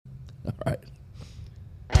All right.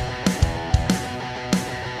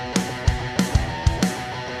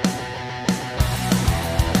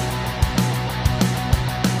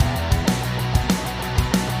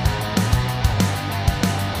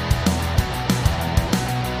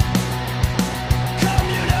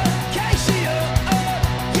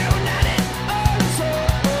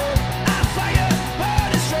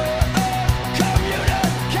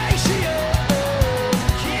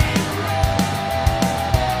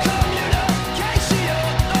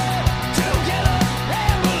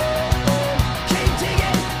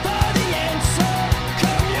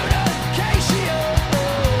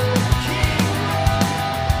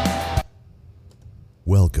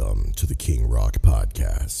 Welcome to the King Rock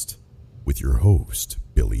Podcast with your host,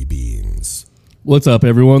 Billy Beans. What's up,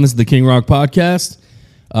 everyone? This is the King Rock Podcast.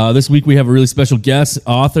 This week we have a really special guest,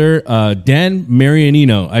 author Dan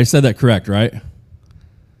Marianino. I said that correct, right?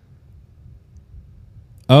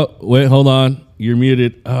 Oh, wait, hold on. You're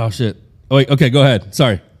muted. Oh, shit. Oh, wait, okay, go ahead.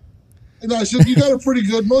 Sorry. And I said, you got it pretty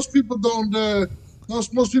good. Most people don't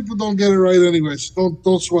get it right anyways.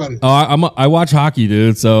 Don't sweat it. Oh, I watch hockey,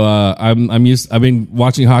 dude. So I'm used. I've been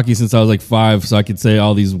watching hockey since I was like 5, so I could say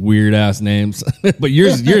all these weird ass names. But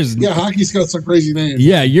yours, yeah, hockey's got some crazy names.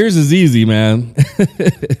 Yeah, yours is easy, man.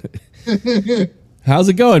 How's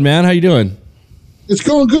it going, man? How you doing? It's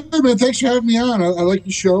going good, man. Thanks for having me on. I like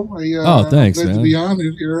your show. Thanks, I'm glad man. to be on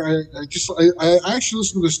here. I actually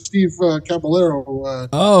listened to Steve Caballero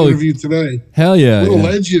interview today. Hell yeah, what a yeah.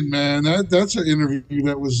 legend, man. That's an interview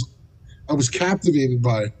that I was captivated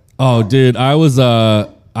by. Oh, dude, I was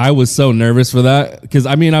so nervous for that because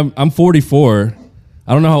I mean I'm 44.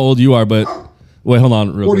 I don't know how old you are, but wait, hold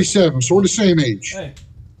on, real 47. Quick. So we're the same age.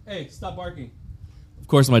 Hey, stop barking. Of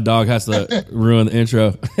course, my dog has to ruin the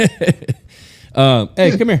intro.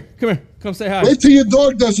 Hey, come here. Come say hi. Wait till your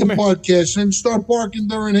dog does a podcast and start barking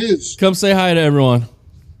during his. Come say hi to everyone.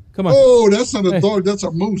 Come on. Oh, that's not a dog. That's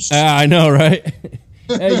a moose. I know, right?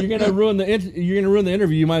 Hey, you're gonna ruin the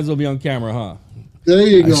interview. You might as well be on camera, huh? There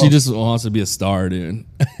you go. She just wants to be a star, dude.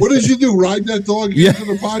 What did you do? Ride that dog into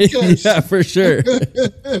the podcast? Yeah, for sure.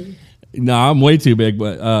 No, I'm way too big,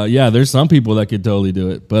 but yeah, there's some people that could totally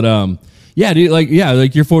do it. But yeah, dude,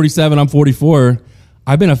 like you're 47, I'm 44.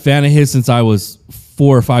 I've been a fan of his since I was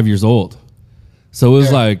 4 or 5 years old. So it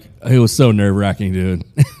was it was so nerve wracking, dude.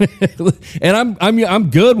 And I'm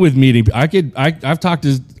good with meeting. I've talked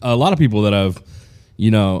to a lot of people that I've,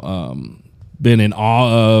 been in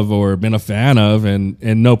awe of or been a fan of and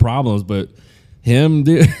no problems. But him,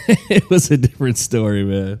 dude, it was a different story,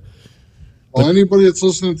 man. Well, anybody that's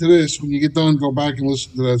listening to this, when you get done, go back and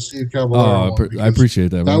listen to that Steve Caballero. I appreciate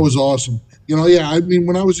that, man. That was awesome. I mean,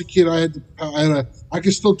 when I was a kid, I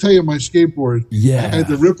can still tell you my skateboard. Yeah. I had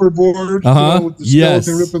the Ripper board with the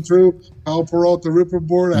skeleton ripping through. Al Peralta Ripper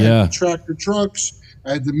board. I had the tractor trucks.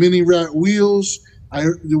 I had the mini rat wheels. I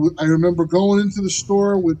remember going into the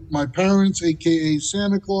store with my parents, a.k.a.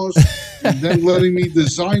 Santa Claus, and then letting me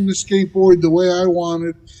design the skateboard the way I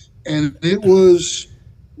wanted. And it was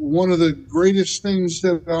one of the greatest things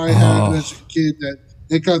that I had as a kid that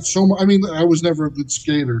it got so much. I mean, I was never a good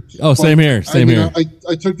skater. Oh, same here. Here.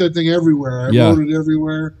 I took that thing everywhere. I rode it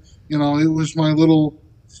everywhere. It was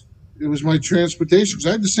my transportation because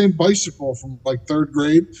I had the same bicycle from like 3rd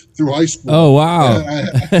grade through high school. Oh, wow. I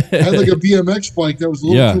had like a BMX bike that was a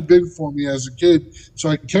little too big for me as a kid. So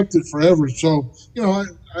I kept it forever. So, I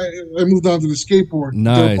moved on to the skateboard,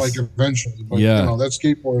 dirt bike eventually. But, that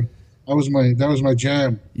skateboard. That was my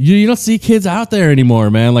jam. You don't see kids out there anymore,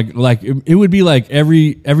 man. Like it would be like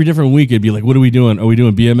every different week. It'd be like, what are we doing? Are we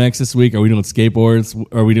doing BMX this week? Are we doing skateboards?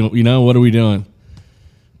 Are we doing? What are we doing?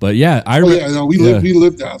 But yeah, we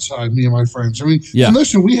lived outside, me and my friends. I mean, and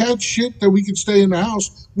listen, we had shit that we could stay in the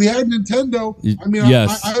house. We had Nintendo. I mean,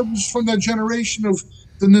 I was from that generation of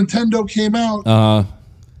the Nintendo came out.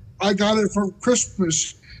 I got it for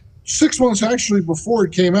Christmas. 6 months actually before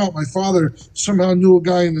it came out, my father somehow knew a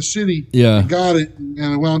guy in the city and got it, and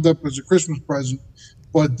it wound up as a Christmas present.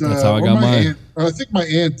 But that's how I got mine. I think my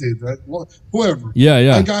aunt did. Whoever.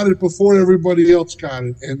 Yeah. I got it before everybody else got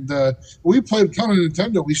it, and we played a ton of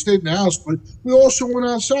Nintendo. We stayed in the house, but we also went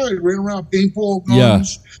outside, ran around paintball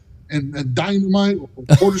guns. And dynamite,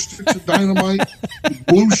 quarter sticks of dynamite,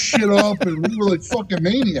 blew shit up, and we were like fucking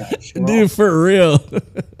maniacs. Dude, for real.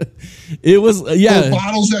 It was,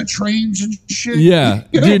 bottles at trains and shit. Yeah.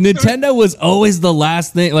 Dude, Nintendo was always the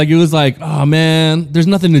last thing. Like, it was like, oh, man, there's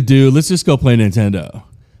nothing to do. Let's just go play Nintendo.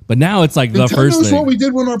 But now it's like the first thing. That's what we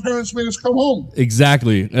did when our parents made us come home.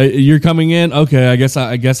 Exactly. You're coming in? Okay, I guess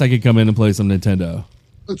I could come in and play some Nintendo.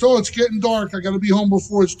 it's getting dark. I got to be home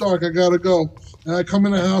before it's dark. I got to go. And I come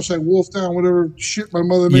in the house, I wolf down whatever shit my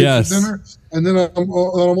mother made for dinner, and then I'm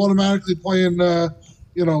automatically playing,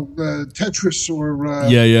 Tetris or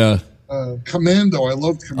Commando. I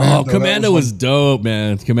loved Commando. Oh, Commando was dope,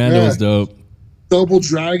 man. Commando was dope. Double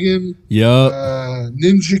Dragon. Yep.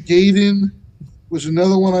 Ninja Gaiden was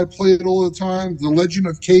another one I played all the time. The Legend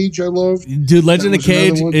of Cage I loved. Dude, Legend of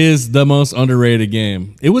Cage is the most underrated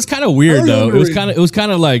game. It was kind of weird though. Underrated. It was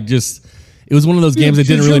kind of like just. It was one of those games that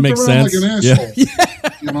didn't really make sense. Like an asshole,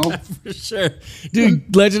 you know, for sure,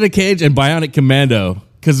 dude. Legend of Cage and Bionic Commando,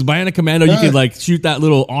 because Bionic Commando, you could like shoot that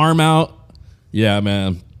little arm out. Yeah,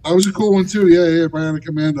 man, that was a cool one too. Yeah, Bionic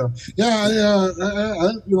Commando. Yeah, I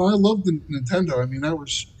loved the Nintendo. I mean, that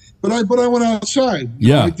was, but I went outside.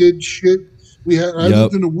 I did shit. I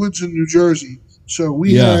lived in the woods in New Jersey, so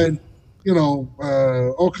we had.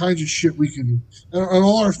 All kinds of shit we can, and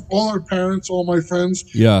all our parents, all my friends,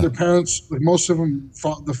 their parents, like most of them,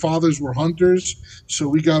 the fathers were hunters, so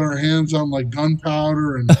we got our hands on like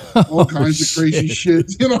gunpowder and all kinds of crazy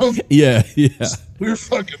shit, Yeah. We were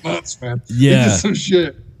fucking nuts, man. Yeah. We did some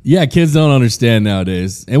shit. Yeah, kids don't understand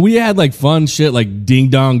nowadays. And we had like fun shit like Ding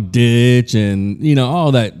Dong Ditch and,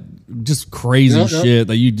 all that just crazy shit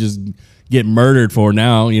that you just get murdered for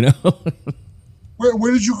now,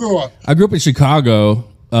 Where did you grow up? I grew up in Chicago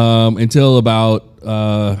until about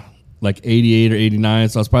like 88 or 89.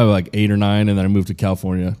 So I was probably like 8 or 9, and then I moved to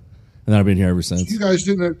California. And then I've been here ever since. So you guys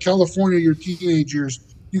didn't have California, your teenage years,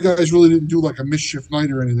 you guys really didn't do like a mischief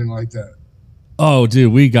night or anything like that. Oh,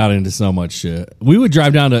 dude, we got into so much shit. We would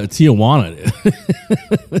drive down to Tijuana.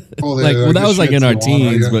 That was like in our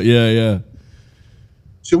teens, but yeah.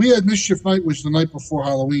 So we had mischief night, which was the night before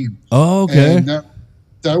Halloween. Oh, okay. And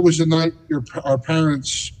that was the night our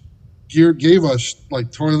parents gave us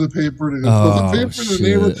like toilet paper to toilet paper in the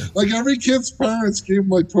neighborhood. Like every kid's parents gave them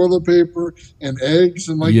like toilet paper and eggs,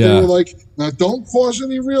 and like they were like, "Now don't cause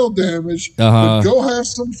any real damage, but go have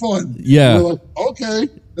some fun." Yeah, and we're like, okay,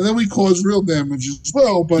 and then we caused real damage as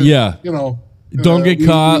well. But don't get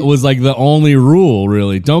caught was like the only rule,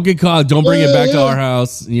 really. Don't get caught. Don't bring it back to our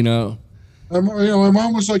house. My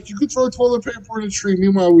mom was like, "You could throw toilet paper in a tree."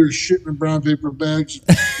 Meanwhile, we were shitting in brown paper bags,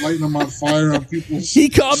 lighting them on fire on people's. He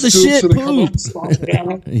called the shit poop.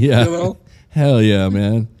 Yeah, hell yeah,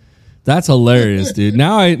 man, that's hilarious, dude.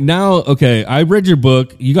 Now, I read your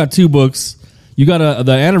book. You got 2 books. You got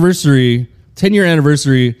the anniversary, 10-year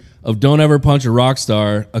anniversary of "Don't Ever Punch a Rock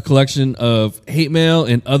Star," a collection of hate mail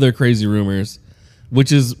and other crazy rumors,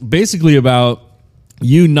 which is basically about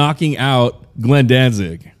you knocking out Glenn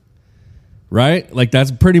Danzig. Right? Like,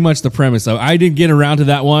 that's pretty much the premise. So I didn't get around to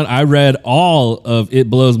that one. I read all of It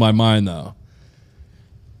Blows My Mind, though,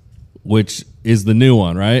 which is the new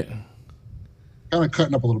one, right? Kind of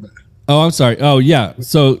cutting up a little bit. Oh, I'm sorry. Oh, yeah.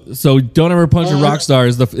 So Don't Ever Punch a Rock Star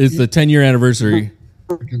is the 10-year anniversary.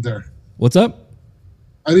 There. What's up?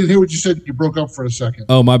 I didn't hear what you said. You broke up for a second.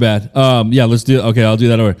 Oh, my bad. Yeah, let's do it. Okay, I'll do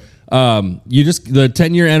that over. The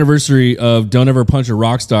 10-year anniversary of Don't Ever Punch a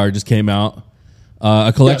Rock Star just came out.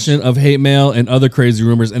 A collection of hate mail and other crazy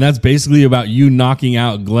rumors. And that's basically about you knocking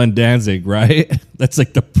out Glenn Danzig, right? That's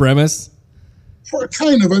like the premise.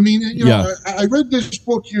 Kind of. I mean, I read this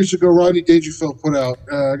book years ago Rodney Dangerfield put out.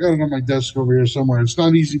 I got it on my desk over here somewhere. It's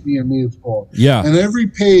Not Easy Being Me, it's called. Yeah. And every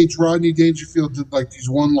page, Rodney Dangerfield did like these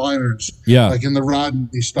one-liners. Yeah. Like in the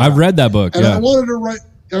Rodney style. I've read that book. And I wanted to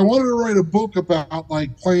write a book about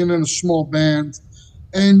like playing in a small band.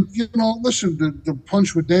 And, listen, the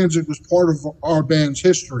Punch with Danzig was part of our band's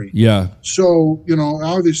history. Yeah. So,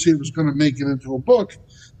 obviously it was going to make it into a book.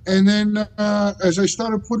 And then as I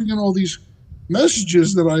started putting in all these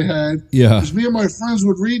messages that I had, because me and my friends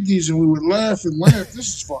would read these and we would laugh and laugh.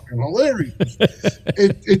 This is fucking hilarious.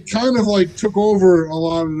 It kind of like took over a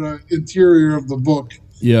lot of the interior of the book.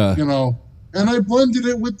 Yeah. And I blended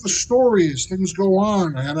it with the story as things go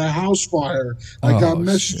on. I had a house fire. I got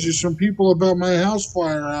messages from people about my house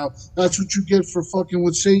fire. How that's what you get for fucking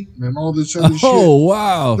with Satan and all this other shit. Oh,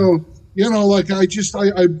 wow. So,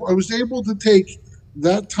 I was able to take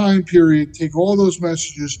that time period, take all those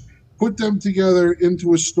messages, put them together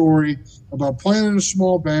into a story about playing in a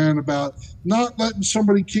small band, about not letting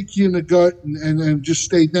somebody kick you in the gut and just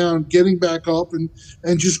stay down, getting back up and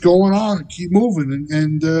just going on and keep moving.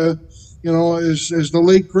 And as the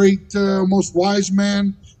late, great, most wise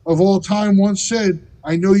man of all time once said,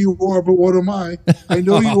 "I know you are, but what am I? I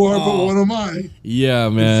know you are, but what am I?" Yeah,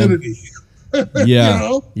 man. Infinity.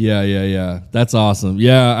 Yeah. Yeah. That's awesome.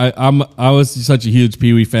 Yeah, I was such a huge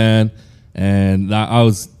Pee Wee fan, and I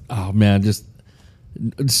was, oh man, just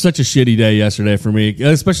such a shitty day yesterday for me,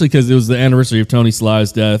 especially because it was the anniversary of Tony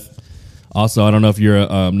Sly's death. Also, I don't know if you're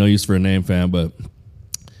a No Use for a Name fan, but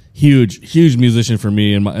huge musician for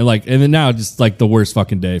me, and then now just like the worst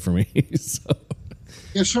fucking day for me. So.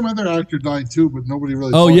 Yeah, some other actor died too, but nobody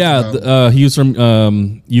really. Oh yeah, he was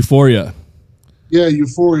from Euphoria. Yeah,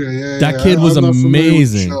 Euphoria. Yeah, that kid was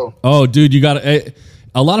amazing. Oh, dude, you got to.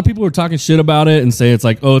 A lot of people were talking shit about it and say it's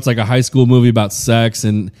like a high school movie about sex,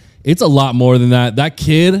 and it's a lot more than that. That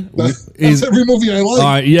kid is every movie I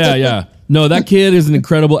like. Yeah. No, that kid is an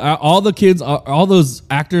incredible. All the kids, all those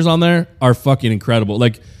actors on there are fucking incredible.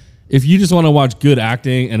 Like, if you just want to watch good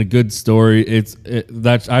acting and a good story,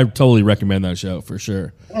 I totally recommend that show for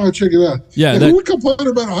sure. Oh, check it out. Yeah, who would complain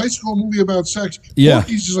about a high school movie about sex? Yeah,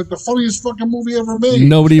 Porky's is like the funniest fucking movie ever made.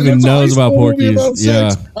 Nobody even knows about Porky's.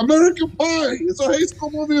 Yeah, American Pie. It's a high school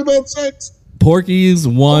movie about sex. Porky's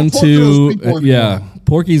 1, 2, yeah.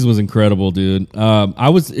 Porky's was incredible, dude.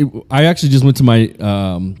 I actually just went to my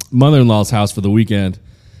mother-in-law's house for the weekend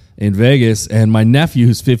in Vegas, and my nephew,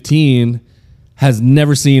 who's 15, has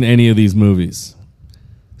never seen any of these movies.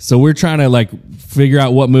 So we're trying to figure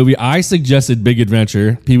out what movie. I suggested Big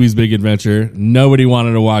Adventure, Pee-wee's Big Adventure. Nobody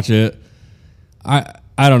wanted to watch it. I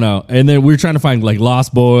don't know. And then we were trying to find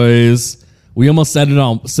Lost Boys. We almost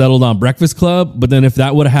settled on Breakfast Club, but then if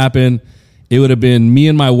that would have happened, it would have been me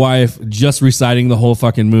and my wife just reciting the whole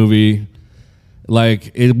fucking movie.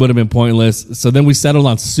 It would have been pointless. So then we settled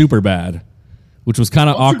on Superbad, which was kind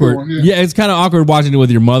of awkward. Yeah, it's kind of awkward watching it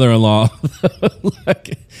with your mother-in-law.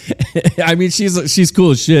 I mean, she's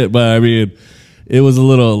cool as shit, but I mean, it was a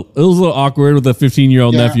little awkward with a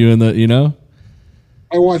 15-year-old nephew in the.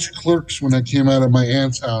 I watched Clerks when that came out at my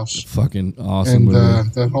aunt's house. Fucking awesome.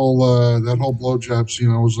 And that whole blowjob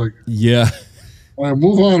scene, I was like, yeah. All right,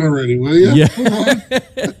 move on already, will you? Yeah.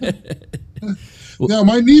 Now,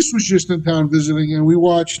 my niece was just in town visiting, and we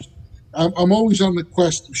watched. I'm always on the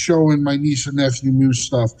quest of showing my niece and nephew new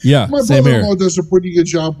stuff. Yeah, my brother-in-law does a pretty good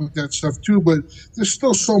job with that stuff too, but there's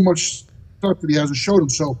still so much stuff that he hasn't showed him.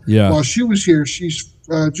 So while she was here, she's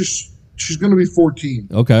going to be 14.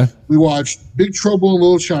 Okay. We watched Big Trouble in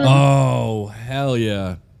Little China. Oh, hell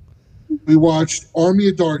yeah. We watched Army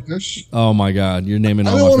of Darkness. Oh my God, you're naming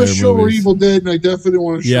all my favorite movies. I don't want to show her Evil Dead, and I definitely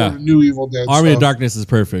want to show her new Evil Dead. Army of Darkness is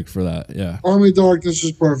perfect for that. Yeah. Army of Darkness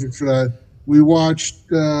is perfect for that. We watched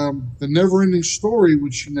The Never-Ending Story,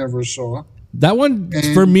 which she never saw. That one,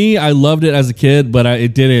 for me, I loved it as a kid, but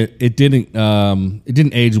it didn't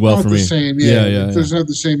age well for me. It doesn't have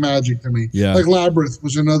the same magic to me. Yeah. Like Labyrinth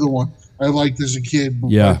was another one I liked as a kid,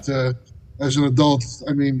 but as an adult,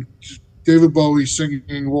 I mean, David Bowie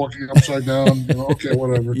singing, walking upside down. Okay,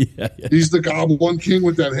 whatever. He's the Goblin King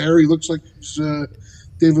with that hair. He looks like he's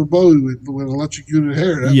David Bowie with electrocuted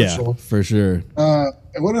hair. For sure.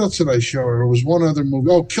 What else did I show her? It was one other movie.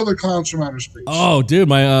 Oh, Killer Clowns from Outer Space. Oh, dude,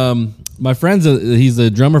 my friend's he's a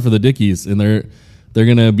drummer for the Dickies, and they're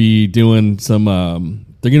gonna be doing some.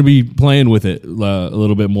 They're gonna be playing with it a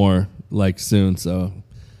little bit more soon. So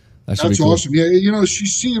that's cool. Awesome. Yeah,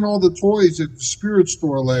 she's seeing all the toys at the Spirit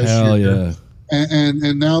Store last year. Hell yeah.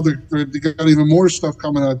 And now they got even more stuff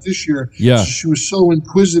coming out this year. Yeah. So she was so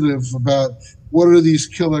inquisitive about what are these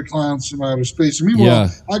killer clowns from outer space. And meanwhile,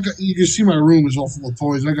 you can see my room is all full of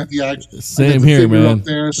toys. I got the action. Same here, man. Up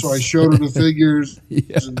there, so I showed her the figures.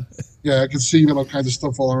 I could see all kinds of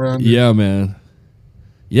stuff all around. Yeah, man.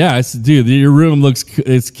 Yeah, dude, your room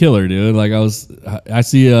it's killer, dude. I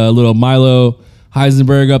see a little Milo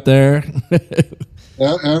Heisenberg up there.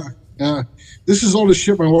 Yeah. This is all the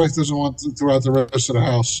shit my wife doesn't want throughout the rest of the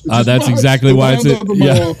house. That's exactly why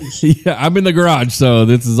it's yeah, I'm in the garage, so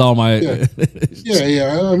this is all my. Yeah.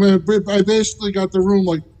 I mean, I basically got the room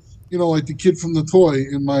like the kid from the toy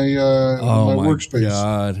in my workspace.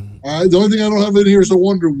 God. The only thing I don't have in here is a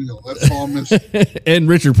Wonder Wheel. That's all I'm missing. And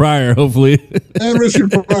Richard Pryor, hopefully. And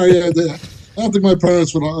Richard Pryor. Yeah, I don't think my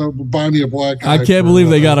parents would buy me a black guy. I can't believe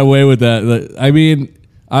they got away with that. I mean.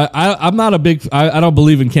 I'm not a big. I don't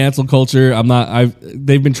believe in cancel culture. I'm not.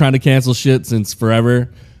 They've been trying to cancel shit since forever.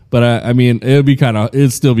 But I mean,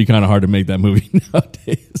 it'd still be kind of hard to make that movie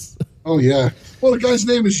nowadays. Oh yeah. Well, the guy's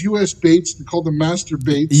name is U.S. Bates. They call him Master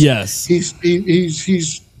Bates. Yes. He's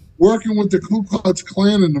working with the Ku Klux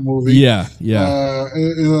Klan in the movie. Yeah.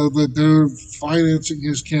 They're financing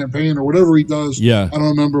his campaign or whatever he does. Yeah. I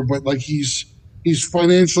don't remember, but he's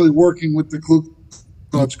financially working with the Ku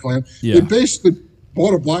Klux Klan. Yeah. They basically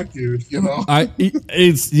bought a black dude,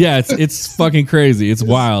 It's fucking crazy. It's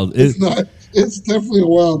wild. It's definitely a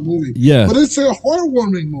wild movie. Yeah. But it's a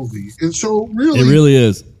heartwarming movie. And so really it really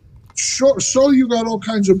is. So you got all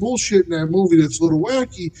kinds of bullshit in that movie that's a little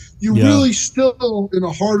wacky. You really still, in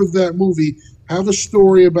the heart of that movie, have a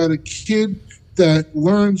story about a kid that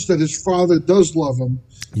learns that his father does love him.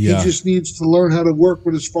 Yeah. He just needs to learn how to work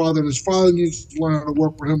with his father, and his father needs to learn how to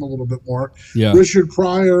work with him a little bit more. Yeah. Richard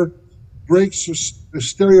Pryor breaks a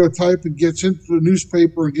stereotype and gets into the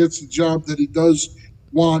newspaper and gets the job that he does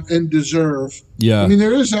want and deserve. Yeah. I mean,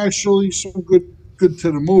 there is actually some good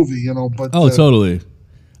to the movie, you know. But totally.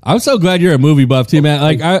 I'm so glad you're a movie buff too, man.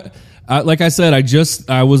 Like like I said,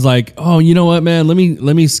 I was like, oh, you know what, man? Let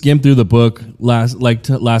me skim through the book last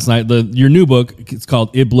night. Your new book, it's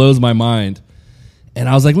called It Blows My Mind. And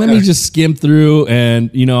I was like, let me just skim through, and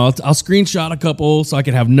I'll screenshot a couple so I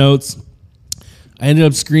can have notes. I ended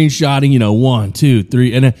up screenshotting, 1, 2,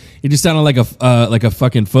 3, and it just sounded like a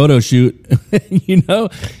fucking photo shoot,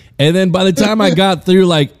 And then by the time I got through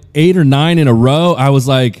like 8 or 9 in a row, I was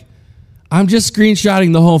like, I'm just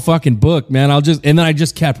screenshotting the whole fucking book, man. And then I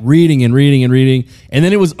just kept reading and reading and reading, and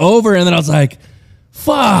then it was over, and then I was like,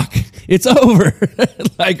 fuck, it's over.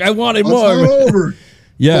 Like I wanted more. It's not over.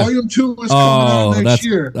 Yeah. Volume 2 is coming out next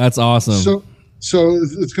year. That's awesome. So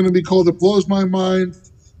it's going to be called It Blows My Mind,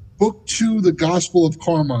 Book 2, The Gospel of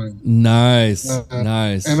Carmine. Nice.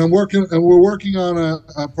 Nice. And we're working on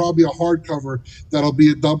probably a hardcover that'll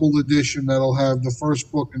be a double edition that'll have the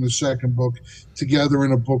first book and the second book together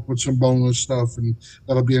in a book with some bonus stuff, and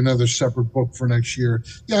that'll be another separate book for next year.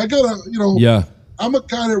 Yeah, I gotta, I'm a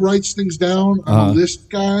guy that writes things down. I'm a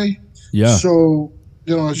list guy. Yeah. So,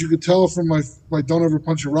 as you could tell from my Don't Ever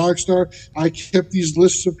Punch a Rockstar, I kept these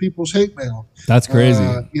lists of people's hate mail. That's crazy.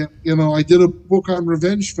 I did a book on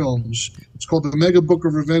revenge films. It's called The Mega Book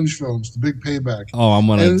of Revenge Films, The Big Payback. Oh, I'm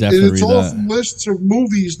going to definitely read that. And it's all from lists of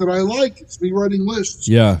movies that I like. It's me writing lists.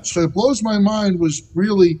 Yeah. So It Blows My Mind was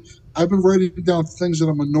really, I've been writing down things that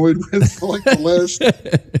I'm annoyed with for like the last,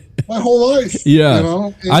 my whole life.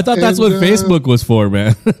 Yeah. I thought that's what Facebook was for,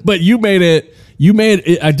 man. But you made it.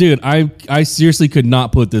 Dude, I seriously could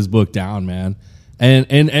not put this book down, man. And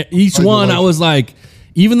each one, I was like,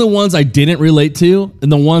 even the ones I didn't relate to,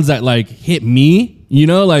 and the ones that like hit me,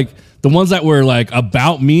 like the ones that were like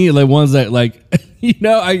about me, the ones that like,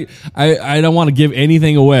 I don't want to give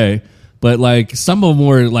anything away, but like some of them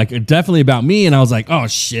were like definitely about me, and I was like, oh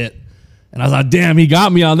shit. And I was like, damn, he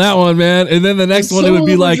got me on that one, man. And then the next one, it would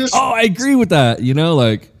be like, oh, I agree with that,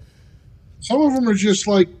 like. Some of them are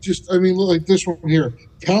like this one here,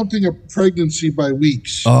 counting a pregnancy by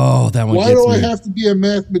weeks. Oh, that one. Why do I have to be a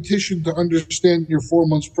mathematician to understand you're 4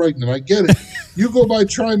 months pregnant? I get it. You go by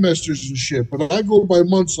trimesters and shit, but I go by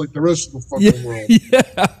months like the rest of the fucking world.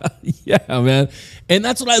 Yeah, man. And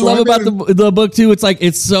that's what I love about the book too. It's like,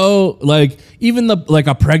 it's so like, even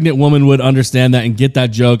a pregnant woman would understand that and get that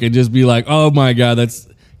joke and just be like, oh my God, that's,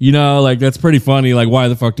 that's pretty funny. Like, why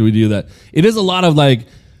the fuck do we do that? It is a lot of like,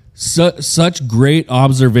 such great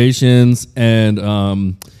observations,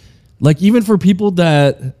 and like even for people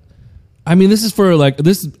that, this is for like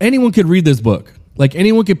this, anyone could read this book, like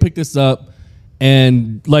anyone could pick this up,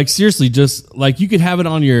 and like seriously, just like you could have it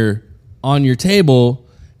on your table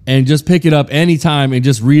and just pick it up anytime and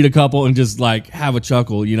just read a couple and just like have a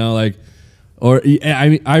chuckle, I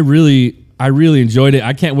really enjoyed it.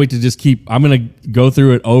 I can't wait to just I'm gonna go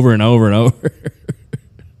through it over and over and over.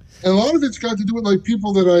 And a lot of it's got to do with like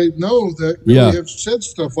people that I know that really have said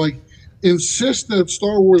stuff like insist that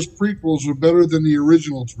Star Wars prequels are better than the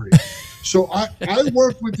original 3. So I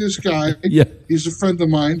work with this guy. Yeah. He's a friend of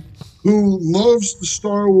mine who loves the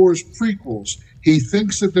Star Wars prequels. He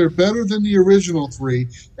thinks that they're better than the original 3,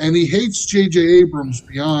 and he hates J.J. Abrams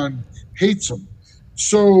beyond hates him.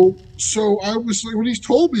 So I was like, when he's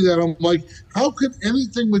told me that, I'm like, how could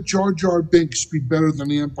anything with Jar Jar Binks be better than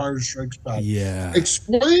The Empire Strikes Back? Yeah.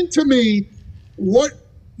 Explain to me what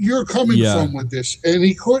you're coming from with this. And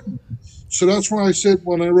he couldn't. So that's when I said,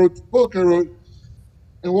 when I wrote the book, I wrote,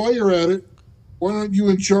 and while you're at it, why don't you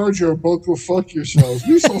and Jar Jar both go fuck yourselves?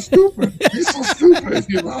 You're so stupid. You're so stupid,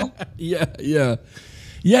 Yeah.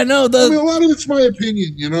 Yeah, no. A lot of it's my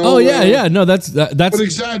opinion, Oh yeah. No, that's. But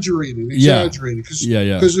exaggerated. Because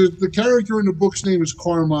the character in the book's name is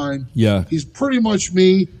Carmine. Yeah, he's pretty much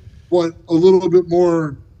me, but a little bit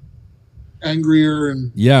more angrier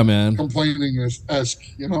and complaining-esque.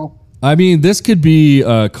 This could be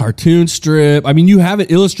a cartoon strip. You have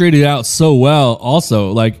it illustrated out so well.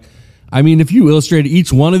 Also, like, if you illustrated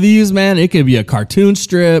each one of these, man, it could be a cartoon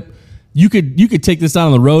strip. You could take this out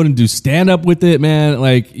on the road and do stand up with it, man.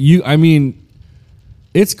 Like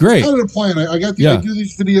it's great. I had a plan. I do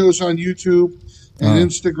these videos on YouTube and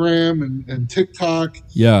Instagram and TikTok.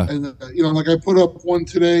 Yeah. And like I put up one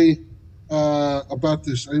today about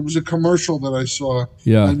this. It was a commercial that I saw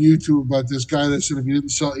on YouTube about this guy that said if you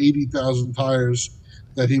didn't sell 80,000 tires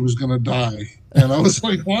that he was going to die. And I was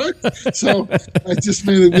like, what? So I just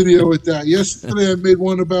made a video with that. Yesterday I made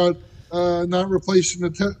one about not replacing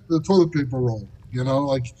the toilet paper roll. You know,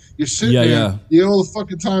 like you're sitting there, you get all the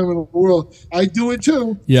fucking time in the world. I do it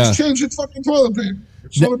too. Yeah. Just change the fucking toilet paper.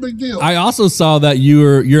 It's not a big deal. I also saw that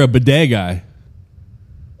you're a bidet guy.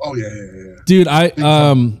 Oh yeah. Dude,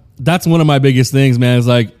 that's one of my biggest things, man. Is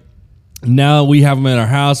like now we have them at our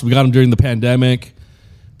house. We got them during the pandemic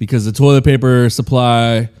because the toilet paper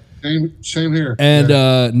supply. Same here.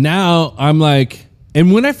 And now I'm like,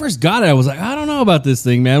 and when I first got it, I was like, I don't know about this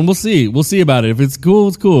thing, man. We'll see about it. If it's cool,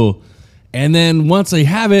 it's cool. And then once I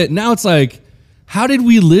have it, now it's like, how did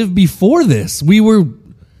we live before this? We were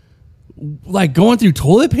like going through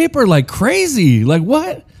toilet paper like crazy. Like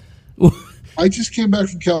what? I just came back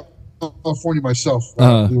from California myself.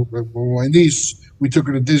 My niece, we took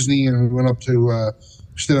her to Disney and we went up to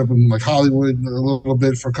stayed up in like Hollywood a little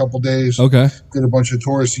bit for a couple of days. Okay. Did a bunch of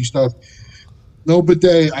touristy stuff. No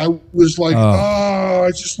bidet. I was like, I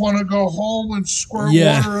just want to go home and squirt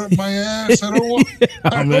water up my ass. I don't want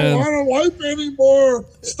to wipe anymore.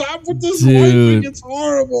 Stop with this wiping. It's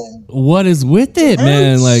horrible. What is with it,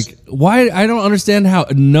 man? Like, why? I don't understand how.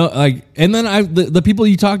 No, like, and then the people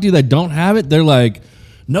you talk to that don't have it, they're like,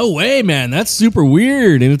 no way, man. That's super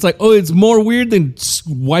weird. And it's like, oh, it's more weird than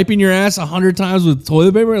wiping your ass 100 times with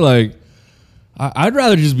toilet paper. Like, I'd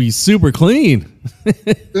rather just be super clean.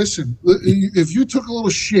 Listen, if you took a little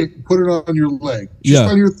shit and put it on your leg, just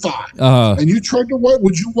on your thigh, and you tried to wipe,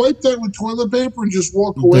 would you wipe that with toilet paper and just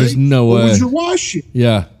walk away? There's no way. Or would you wash it?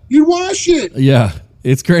 Yeah. You'd wash it. Yeah.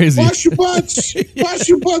 It's crazy. Wash your butts. Wash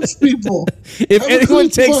your butts, people. If anyone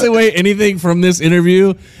takes away anything from this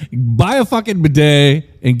interview, buy a fucking bidet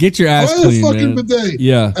and get your ass clean, buy a fucking bidet.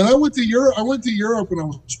 Yeah. And I went to Europe and I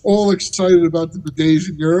was all excited about the bidets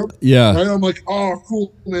in Europe. Yeah. Right? I'm like, oh,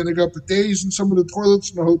 cool, man. They got bidets in some of the toilets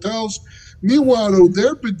in the hotels. Meanwhile, though,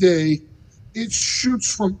 their bidet, it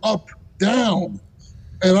shoots from up down.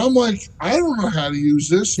 And I'm like, I don't know how to use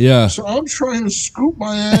this. Yeah. So I'm trying to scoop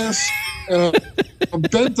my ass, and I'm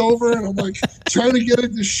bent over, and I'm like trying to get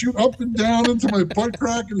it to shoot up and down into my butt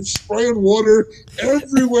crack, and it's spraying water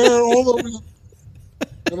everywhere, all over.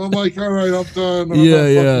 And I'm like, all right, I'm done.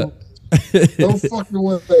 No fucking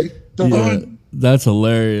way. Done. Yeah, that's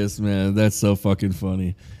hilarious, man. That's so fucking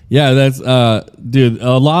funny. Yeah, that's dude.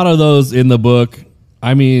 A lot of those in the book.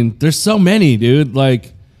 I mean, there's so many, dude.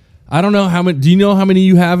 Like, I don't know how many. Do you know how many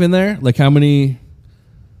you have in there? Like how many?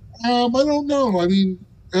 I don't know. I mean,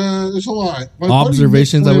 there's a lot.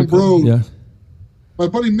 Observations, I would call. Yeah. My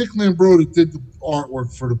buddy Mick Lambro did the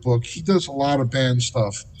artwork for the book. He does a lot of band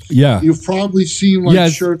stuff. Yeah. You've probably seen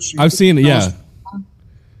like shirts. I've seen it. Yeah.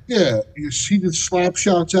 Yeah. He did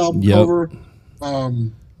Slapshot's album cover.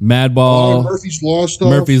 Madball. Murphy's Law stuff.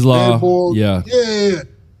 Murphy's Law. Madball. Yeah. Yeah.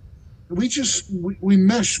 We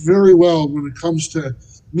mesh very well when it comes to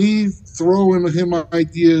me throwing him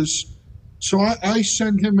ideas. So I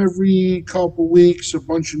send him every couple weeks a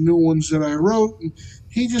bunch of new ones that I wrote, and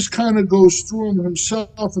he just kind of goes through them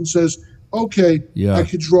himself and says, okay, I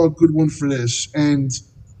could draw a good one for this. And,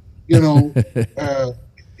 you know,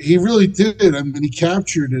 he really did it. I mean, he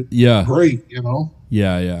captured it great, you know?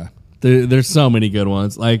 Yeah. There's so many good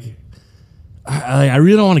ones. Like, I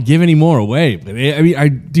really don't want to give any more away. But I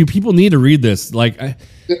mean, do people need to read this? Like,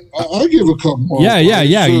 I'll give a couple more. Yeah.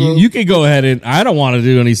 You can go ahead and I don't want to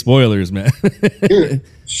do any spoilers, man. Here,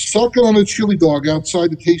 sucking on a chili dog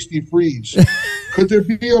outside the Tasty Freeze. Could there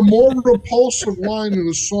be a more repulsive line in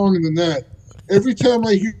a song than that? Every time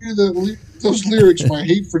I hear those lyrics, my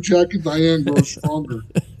hate for Jack and Diane grows stronger.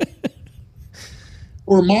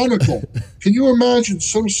 Or Monocle. Can you imagine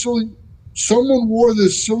someone wore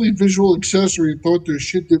this silly visual accessory and thought their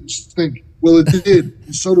shit didn't stink? Well, it did,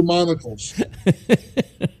 and so do monocles.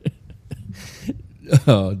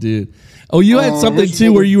 Oh, dude. Oh, you had something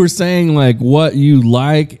too where you were saying like what you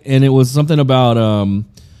like, and it was something about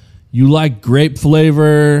you like grape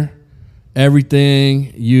flavor, everything.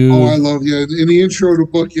 I love in the intro to the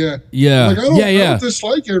book, Like, I don't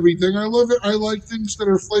dislike everything. I love it. I like things that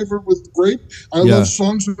are flavored with grape. I love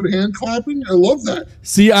songs with hand clapping. I love that.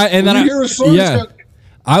 See, I hear a song.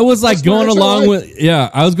 I was like going along with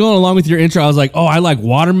your intro. I was like, oh, I like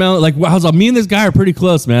watermelon. Like, I was like, me and this guy are pretty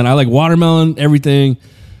close, man. I like watermelon, everything.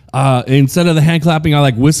 Instead of the hand clapping, I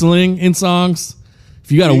like whistling in songs.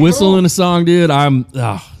 If you got a whistle in a song, dude,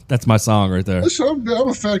 that's my song right there. Listen, I'm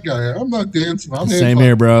a fat guy. I'm not dancing. Same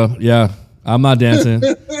here, bro. Yeah, I'm not dancing.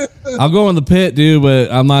 I'll go in the pit, dude,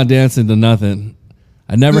 but I'm not dancing to nothing.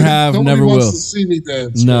 I never have, never will. Nobody wants to see me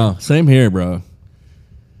dance. No, same here, bro.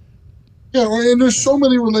 Yeah, and there's so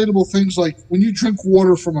many relatable things, like when you drink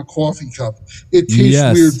water from a coffee cup, it tastes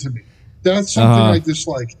weird to me. That's something I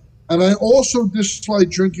dislike. And I also dislike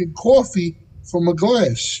drinking coffee from a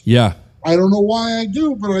glass. Yeah. I don't know why I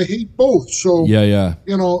do, but I hate both. So, yeah.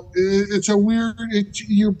 You know, it's a weird,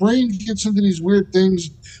 your brain gets into these weird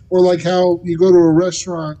things, or like how you go to a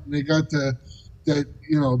restaurant and they got the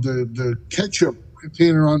ketchup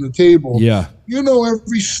container on the table. Yeah. You know,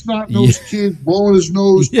 every snot-nosed kid blowing his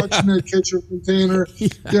nose, touching their ketchup container.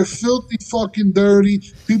 They're filthy fucking dirty.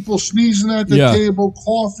 People sneezing at the table,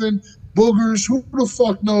 coughing, boogers. Who the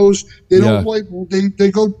fuck knows? They don't wipe.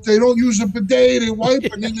 They don't use a bidet. They wipe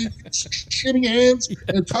and then they get shitty hands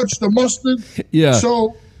and touch the mustard. Yeah.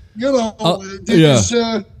 So, you know,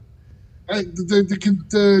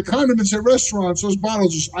 the condiments at restaurants, those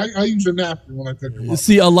bottles, I use a napkin when I pick them up.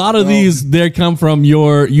 See, a lot of these, they come from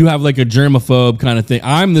you have like a germaphobe kind of thing.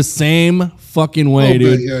 I'm the same fucking way,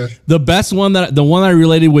 dude. The best one, the one I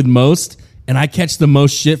related with most, and I catch the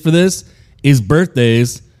most shit for this, is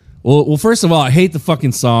birthdays. Well, first of all, I hate the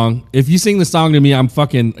fucking song. If you sing the song to me,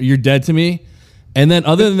 you're dead to me. And then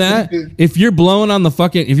other than that, if you're blowing out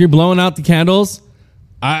the candles,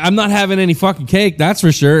 I'm not having any fucking cake. That's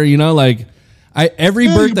for sure. You know, like every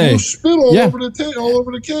birthday, you spit all over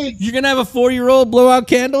the cake. You're gonna have a 4-year-old blow out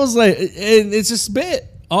candles, like, and it's just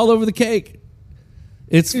spit all over the cake.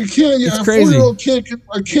 It's crazy. A 4-year-old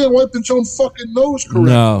can't wipe its own fucking nose correctly.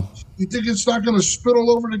 No. You think it's not going to spit all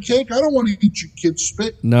over the cake? I don't want to eat your kid's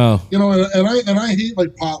spit. No. You know, and I hate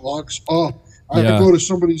like potlucks. I go to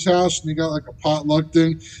somebody's house and you got like a potluck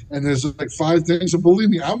thing, and there's like 5 things. And believe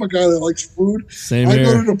me, I'm a guy that likes food. Same I here.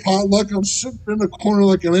 go to the potluck, I'm sitting in the corner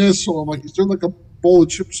like an asshole. I'm like, is there like a bowl of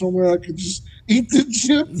chips somewhere I could just eat the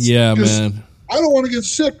chips? Yeah, man. I don't want to get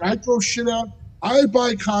sick. I throw shit out. I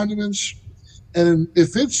buy condiments, and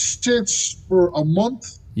if it sits for a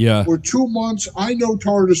month or 2 months, I know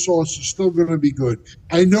tartar sauce is still going to be good.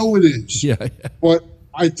 I know it is. Yeah. But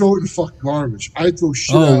I throw it in fucking garbage. I throw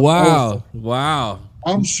shit out. Oh, wow.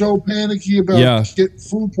 I'm so panicky about getting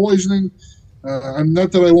food poisoning. I'm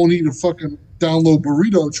not that I won't eat a fucking down low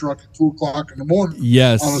burrito truck at 2 o'clock in the morning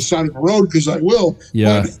on the side of the road, because I will.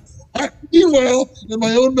 Yeah. But meanwhile, in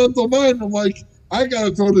my own mental mind, I'm like, I got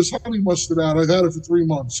to throw this honey mustard out. I've had it for 3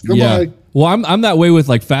 months. Goodbye. Well, I'm that way with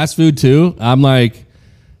like fast food too. I'm like,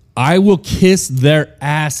 I will kiss their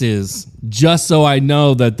asses just so I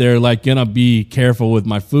know that they're like gonna be careful with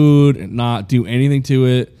my food and not do anything to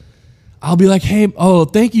it. I'll be like, hey,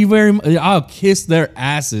 thank you very much. I'll kiss their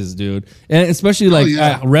asses, dude. And especially like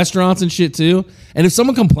at restaurants and shit too. And if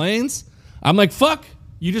someone complains, I'm like, fuck,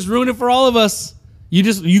 you just ruined it for all of us. You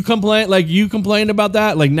complained about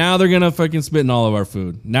that. Like now they're gonna fucking spit in all of our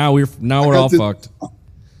food. Now we're all fucked.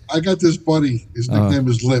 I got this buddy. His nickname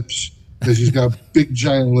is Lips, because he's got big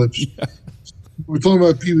giant lips. Yeah. We're talking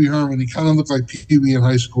about Pee Wee Herman. He kind of looked like Pee Wee in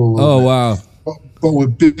high school. Wow! But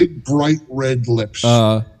with big, bright red lips.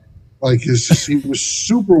 Like he was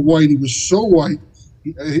super white. He was so white.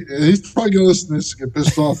 He's probably gonna listen to this and get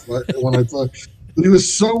pissed off when I thought. But he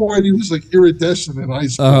was so white. He was like iridescent in high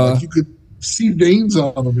school. Like you could see veins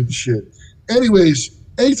on him and shit. Anyways,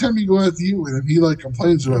 anytime you go out to eat with him, he like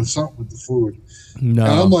complains about something with the food. No,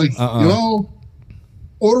 and I'm like,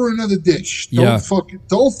 order another dish. I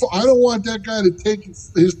don't want that guy to take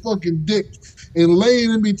his fucking dick and lay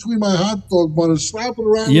it in between my hot dog bun and slap it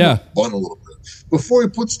around with the bun a little bit before he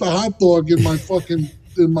puts the hot dog in my fucking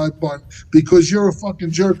in my bun, because you're a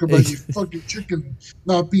fucking jerk about your fucking chicken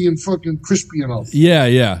not being fucking crispy enough.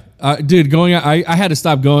 Yeah. Dude, going out, I had to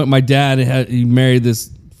stop going. My dad he married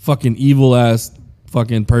this fucking evil ass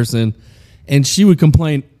fucking person. And she would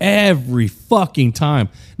complain every fucking time.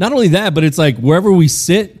 Not only that, but it's like wherever we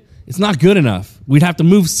sit, it's not good enough. We'd have to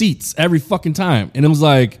move seats every fucking time. And it was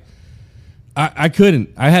like, I couldn't.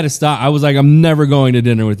 I had to stop. I was like, I'm never going to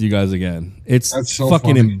dinner with you guys again. That's so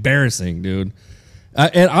fucking funny. Embarrassing, dude.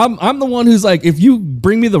 And I'm the one who's like, if you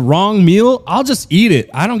bring me the wrong meal, I'll just eat it.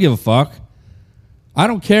 I don't give a fuck. I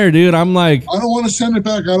don't care, dude. I'm like, I don't want to send it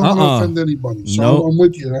back. I don't want to offend anybody. So I'm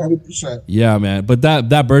with you 100%. Yeah, man. But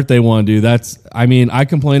that birthday one, dude, I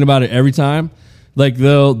complain about it every time. Like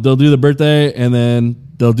they'll do the birthday and then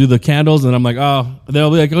they'll do the candles and I'm like,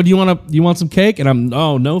 they'll be like, do you want some cake? And I'm,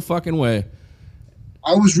 no fucking way.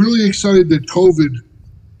 I was really excited that COVID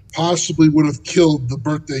possibly would have killed the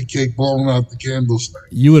birthday cake blowing out the candles thing.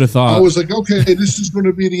 You would have thought. I was like, okay, this is going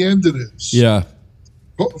to be the end of this. Yeah.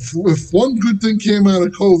 If one good thing came out of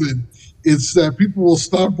COVID, it's that people will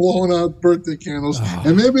stop blowing out birthday candles.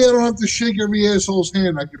 And maybe I don't have to shake every asshole's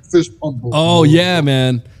hand. I can fist pump them. Oh, yeah,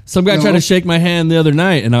 man. Some guy tried to shake my hand the other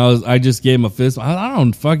night, and I just gave him a fist. I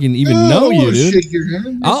don't fucking even know you, dude. Shake your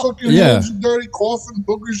hand. Your fucking hands are dirty, coughing,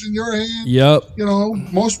 boogers in your hand. Yep. You know,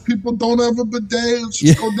 most people don't have a bidet. Let's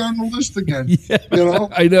just go down the list again. Yeah, you know,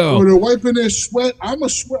 I know. When they're wiping their sweat, I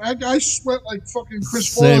sweat like fucking Chris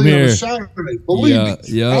Same Foley here. on a Saturday. Believe me.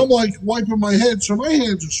 Yeah. I'm like wiping my head, so my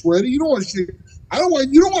hands are sweaty. You don't want to shake.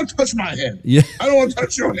 You don't want to touch my hand. Yeah. I don't want to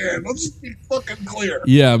touch your hand. Let's just be fucking clear.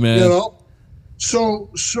 Yeah, man. You know. So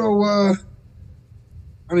I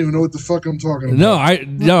don't even know what the fuck I'm talking about. No,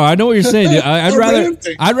 I know what you're saying. Dude.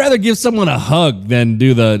 I'd rather give someone a hug than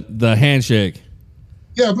do the handshake.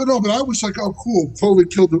 Yeah, but I was like, oh, cool, totally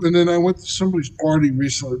killed it. And then I went to somebody's party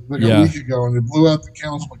recently, like a week ago, and they blew out the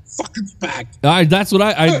candles. I'm like, fuck, it's back. That's what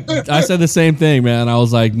I said the same thing, man. I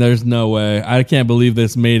was like, there's no way. I can't believe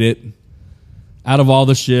this made it out of all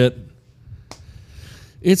the shit.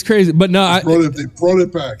 It's crazy, but no, they brought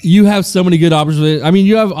it back. You have so many good observations. I mean,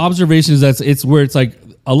 you have observations it's where it's like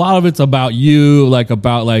a lot of it's about you,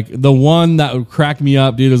 about the one that would crack me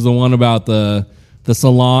up, dude, is the one about the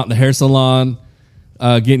salon, the hair salon,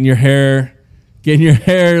 getting your hair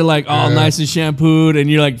like all nice and shampooed, and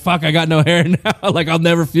you're like, fuck, I got no hair now. Like, I'll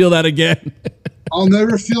never feel that again. I'll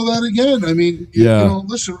never feel that again. I mean, you know,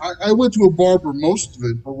 listen, I went to a barber most of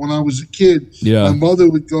it, but when I was a kid, my mother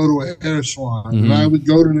would go to a hair salon, and I would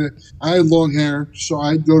go to I had long hair, so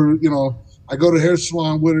I'd go to, I go to hair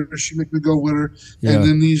salon with her, she'd make me go with her, and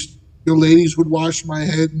then these ladies would wash my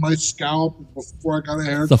head and my scalp before I got a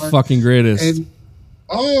haircut. The fucking greatest. And,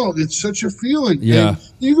 it's such a feeling. Yeah. And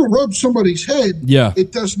you can rub somebody's head. Yeah.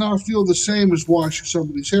 It does not feel the same as washing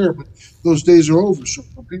somebody's hair, but those days are over. So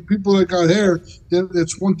for people that got hair,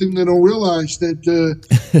 that's one thing they don't realize that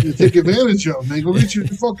they take advantage of. They go get your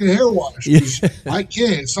fucking hair washed. I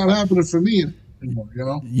can't. It's not happening for me anymore, you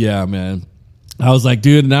know? Yeah, man. I was like,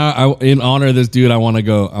 dude, now in honor of this dude, I'm going to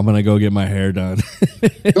go get my hair done.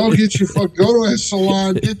 Go to a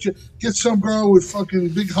salon, get some girl with fucking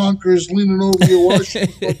big honkers leaning over you, washing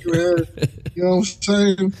your hair. You know what I'm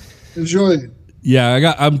saying? Enjoy it.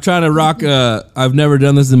 Yeah, I'm trying to rock I've never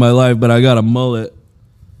done this in my life, but I got a mullet.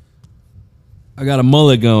 I got a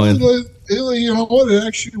mullet going. You know what? It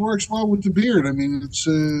actually works well with the beard. I mean, it's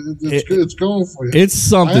good. It's going for you. It's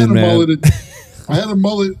something, man. I had a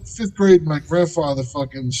mullet 5th grade. My grandfather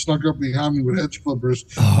fucking snuck up behind me with hedge clippers.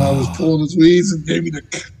 I was pulling his weeds and gave me the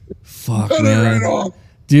man. Right off.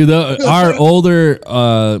 Dude, our older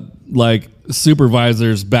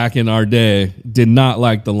supervisors back in our day did not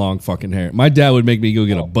like the long fucking hair. My dad would make me go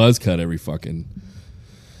get a buzz cut every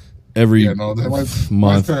month.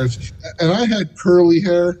 My parents, and I had curly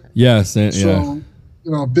hair. Yes, big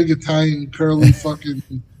Italian curly fucking.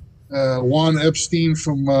 Juan Epstein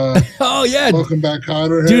from Welcome Back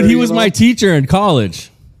Kotter. Dude, he was my teacher in college.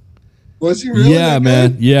 Was he really? Yeah,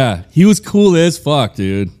 man. Yeah. He was cool as fuck,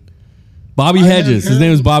 dude. Bobby Hedges. His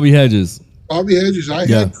name was Bobby Hedges. Bobby Hedges. I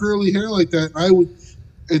had curly hair like that.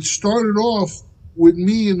 It started off with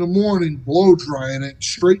me in the morning blow drying it,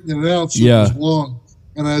 straightening it out so it was long.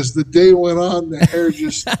 And as the day went on, the hair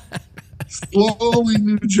just slowly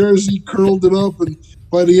New Jersey curled it up, and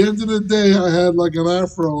by the end of the day, I had like an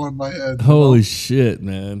afro on my head. Holy shit,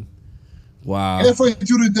 man. Wow. Halfway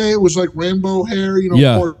through the day, it was like Rambo hair,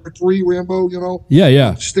 part 3 Rambo,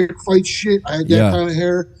 Yeah. Stick fight shit. I had that kind of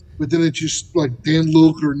hair, but then it just like Dan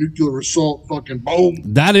Luke or Nuclear Assault, fucking boom.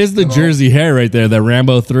 That is the Jersey hair right there, the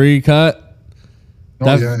Rambo 3 cut.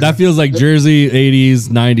 That feels like Jersey 80s,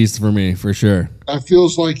 90s for me, for sure. That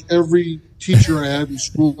feels like every teacher I had in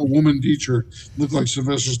school, a woman teacher, looked like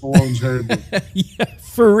Sylvester Stallone's hair. Yeah,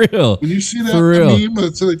 for real. When you see that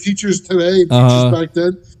meme to the teachers today, teachers back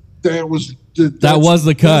then, that was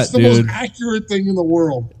the cut, that's the most accurate thing in the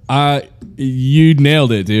world. You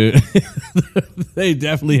nailed it, dude. They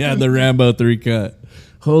definitely had the Rambo 3 cut.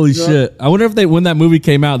 Holy shit. I wonder if when that movie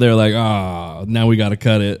came out, they're like, now we got to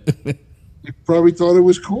cut it. They probably thought it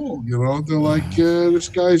was cool, They're like, this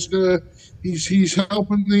guy's he's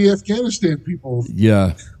helping the Afghanistan people.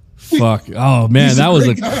 Yeah. Fuck. Oh man, that was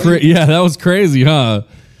that was crazy, huh?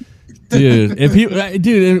 Dude,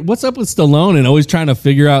 dude, what's up with Stallone and always trying to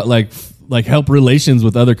figure out like help relations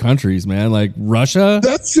with other countries, man? Like Russia?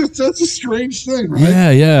 That's a strange thing, right?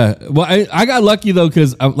 Yeah. Well, I got lucky though,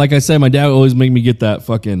 because like I said, my dad would always make me get that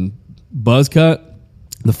fucking buzz cut,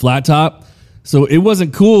 the flat top. So it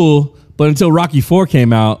wasn't cool, but until Rocky IV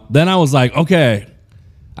came out, then I was like, okay,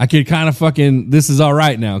 I could kind of this is all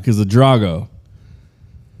right now because of Drago.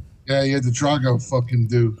 Yeah, you had the Drago fucking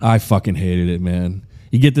dude. I fucking hated it, man.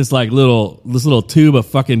 You get this little tube of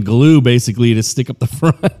fucking glue basically to stick up the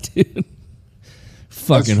front, dude.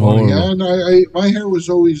 Fucking horrible. Yeah, my hair was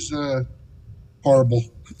always horrible.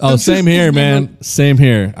 Oh, same here, man. Same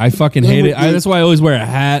here. I fucking hate it. That's why I always wear a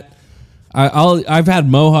hat. I've had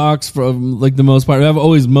mohawks for like the most part. I've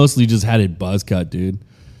always mostly just had it buzz cut, dude.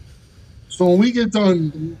 So when we get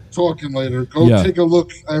done talking later, go take a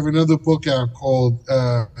look. I have another book out called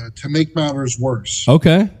To Make Matters Worse.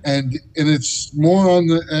 Okay. And it's more on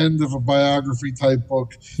the end of a biography type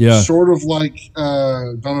book. Yeah. Sort of like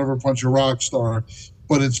Don't Ever Punch a Rock Star,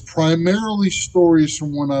 but it's primarily stories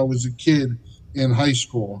from when I was a kid in high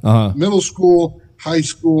school, middle school, high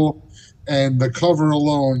school, and the cover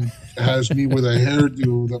alone has me with a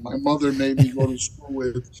hairdo that my mother made me go to school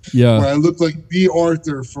with. Yeah, where I look like B.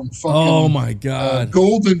 Arthur from fucking oh my god,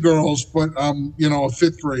 Golden Girls, but I'm a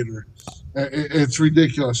fifth grader. It's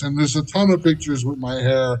ridiculous, and there's a ton of pictures with my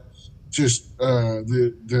hair. Just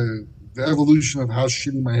the evolution of how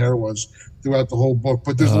shitty my hair was throughout the whole book.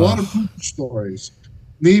 But there's a lot of poop stories.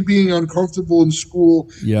 Me being uncomfortable in school,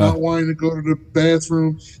 not wanting to go to the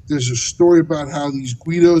bathroom. There's a story about how these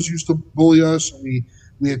Guidos used to bully us, and we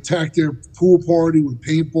attacked their pool party with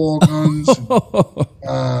paintball guns.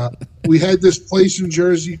 We had this place in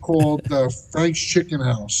Jersey called Frank's Chicken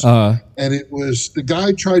House, and it was the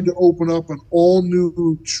guy tried to open up an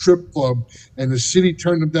all-new strip club, and the city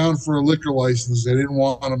turned him down for a liquor license. They didn't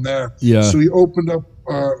want him there, so he opened up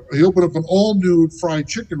an all-new fried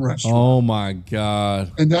chicken restaurant. Oh my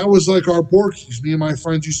god! And that was like our Borkies. Me and my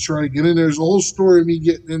friends used to try to get in there. There's a whole story of me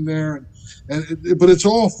getting in there, but it's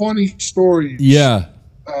all funny stories. Yeah.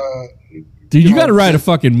 Dude, you got to write a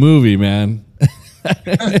fucking movie, man.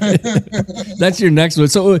 That's your next one.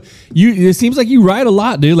 So it seems like you write a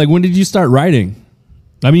lot, dude. Like, when did you start writing?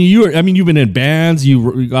 I mean, you've been in bands.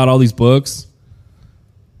 You got all these books.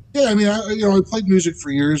 Yeah, I mean, I played music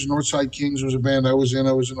for years. Northside Kings was a band I was in.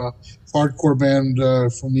 I was in a hardcore band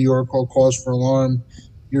from New York called Cause for Alarm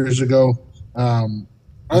years ago. I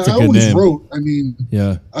always name. wrote. I mean,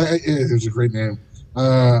 it was a great name.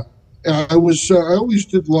 I always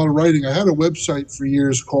did a lot of writing. I had a website for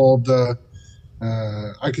years called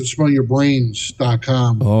I Can Smell Your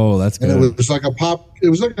Brains.com. Oh, that's good. And it was like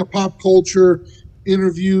a pop culture,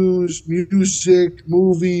 interviews, music,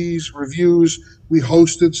 movies, reviews. We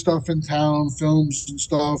hosted stuff in town, films and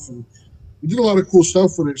stuff, and we did a lot of cool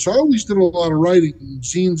stuff with it. So I always did a lot of writing and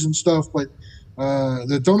scenes and stuff, but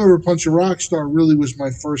the Don't Ever Punch a Rock Star really was my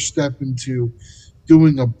first step into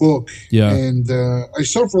doing a book. Yeah. And I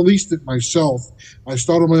self-released it myself. I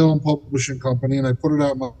started my own publishing company, and I put it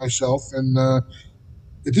out myself, and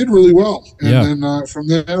it did really well. And then from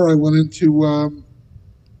there, I went into, a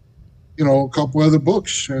couple other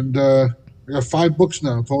books, and I got 5 books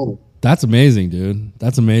now total. That's amazing, dude.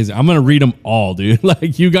 That's amazing. I'm going to read them all, dude.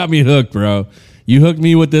 Like, you got me hooked, bro. You hooked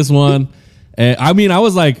me with this one. And I mean, I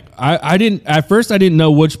was like, I didn't know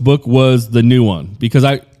which book was the new one, because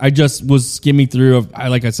I just was skimming through.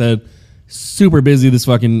 Like I said, super busy this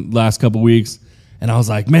fucking last couple weeks. And I was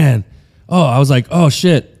like, oh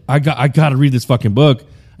shit, I got to read this fucking book.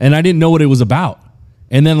 And I didn't know what it was about.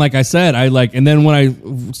 And then, like I said, and then when I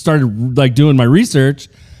started like doing my research,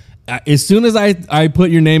 as soon as I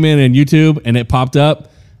put your name in YouTube and it popped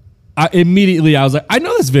up, immediately I was like, I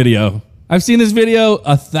know this video. I've seen this video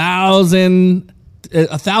 1,000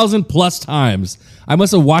 plus times. I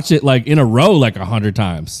must have watched it like in a row like 100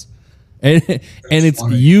 times. And it's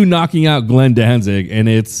funny. You knocking out Glenn Danzig, and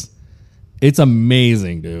it's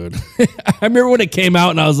amazing, dude. I remember when it came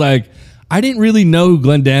out, and I was like, I didn't really know who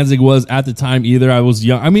Glenn Danzig was at the time either. I was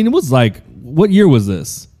young. I mean, it was like, what year was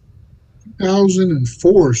this?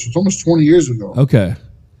 2004, so it's almost 20 years ago. Okay.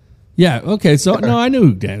 Yeah, okay. So, no, I knew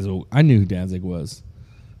who Danzig was.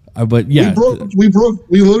 But yeah. We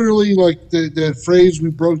literally, like that phrase, we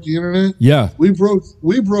broke the internet. Yeah. We broke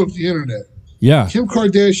the internet. Yeah. Kim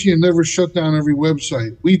Kardashian never shut down every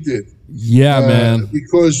website. We did. Yeah, man.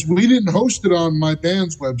 Because we didn't host it on my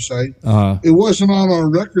band's website. It wasn't on our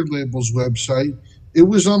record label's website. It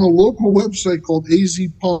was on a local website called AZ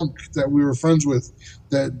Punk that we were friends with.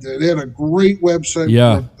 That they had a great website.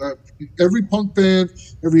 Yeah. Every punk band,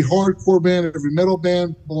 every hardcore band, every metal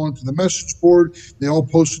band belonged to the message board. They all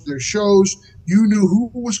posted their shows. You knew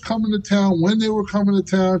who was coming to town, when they were coming to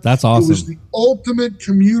town. That's awesome. It was the ultimate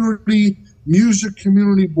music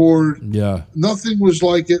community board. Yeah. Nothing was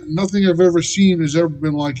like it. Nothing I've ever seen has ever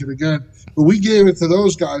been like it again. But we gave it to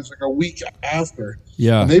those guys like a week after.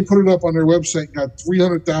 Yeah. And they put it up on their website and got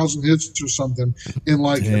 300,000 hits or something in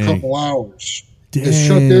like a couple hours. They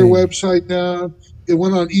shut their website down. It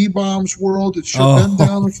went on E-Bombs World. It shut them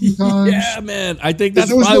down a few times. Yeah, man. I think that's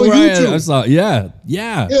probably where I saw. Yeah.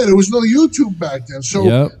 There was no YouTube back then.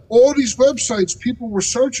 So all these websites, people were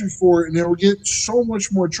searching for it, and they were getting so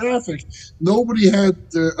much more traffic. Nobody had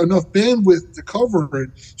enough bandwidth to cover it.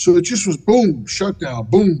 So it just was boom, shut down,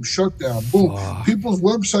 boom, shut down, boom. People's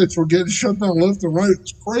websites were getting shut down left and right. It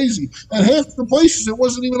was crazy. And half the places, it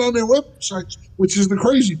wasn't even on their websites, which is the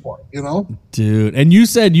crazy part, you know? Dude, and you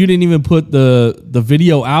said you didn't even put the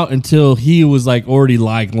video out until he was like already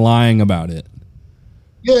like lying about it.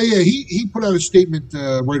 Yeah. He put out a statement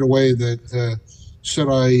right away that said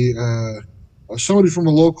somebody from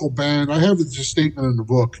a local band. I have the statement in the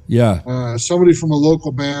book. Yeah. Somebody from a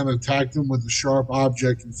local band attacked him with a sharp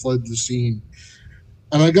object and fled the scene.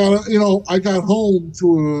 And I got home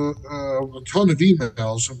to a ton of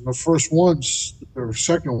emails, and the first ones or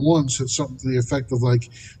second one said something to the effect of like,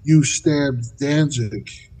 "You stabbed Danzig."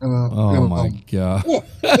 Oh my God! Well,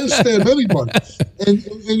 I didn't stab anybody. And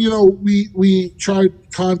we tried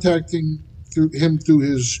contacting him through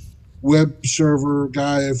his web server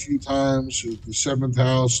guy a few times at the Seventh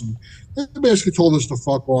House, and they basically told us to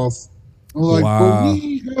fuck off. I'm like, but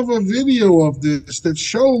we have a video of this that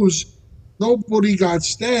shows nobody got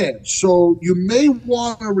stabbed, so you may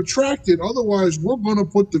want to retract it. Otherwise, we're going to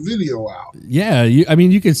put the video out. Yeah, you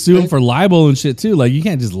could sue him for libel and shit too. Like, you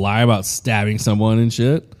can't just lie about stabbing someone and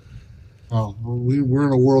shit. Oh, we're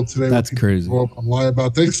in a world today. That's crazy. Go up and lie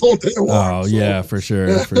about things all day long. Oh yeah, for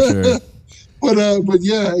sure, for sure. But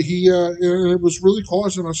yeah, it was really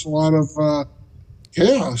causing us a lot of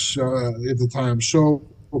chaos at the time. So,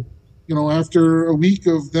 after a week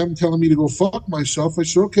of them telling me to go fuck myself, I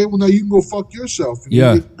said, okay, well, now you can go fuck yourself. And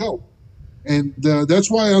you go. And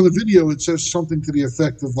that's why on the video it says something to the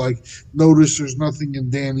effect of like, notice there's nothing in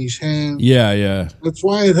Danny's hand. Yeah. That's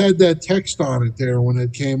why it had that text on it there when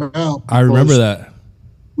it came out. I remember that.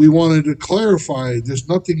 We wanted to clarify there's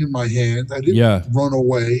nothing in my hand. I didn't run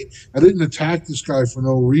away. I didn't attack this guy for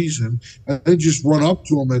no reason. I didn't just run up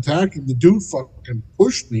to him and attack him. The dude fucking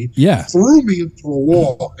pushed me, threw me into a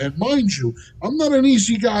wall. And mind you, I'm not an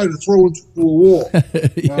easy guy to throw into a wall.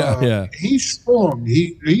 He's strong.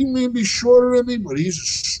 He may be shorter than me, but he's a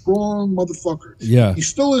strong motherfucker. Yeah. He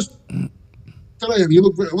still is today, and you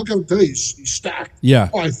look at him today. He's stacked. Yeah,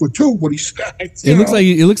 5'2", but he's stacked. It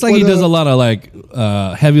looks like he does a lot of like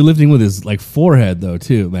heavy lifting with his like forehead though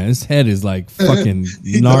too. Man, his head is like fucking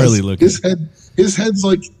gnarly looking. His head's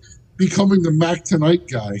like becoming the Mac Tonight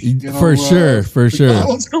guy. For sure.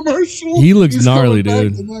 Commercial. He looks gnarly,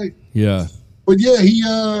 dude. Yeah, but yeah, he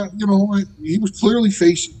was clearly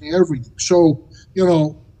facing me everything. So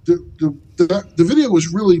the video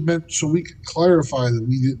was really meant so we could clarify that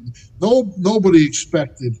we didn't. Nobody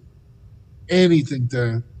expected anything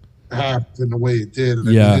to happen the way it did. And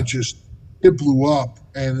it blew up,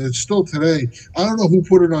 and it's still today. I don't know who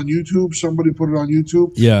put it on YouTube. Somebody put it on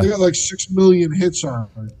YouTube. Yeah, they got like 6 million hits on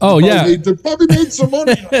it. Oh yeah, they probably made some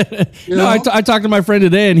money. I talked to my friend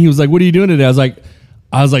today, and he was like, "What are you doing today?"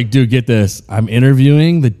 I was like, dude, get this. I'm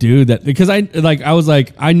interviewing the dude I was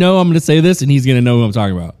like, I know I'm going to say this and he's going to know who I'm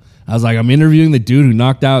talking about. I was like, I'm interviewing the dude who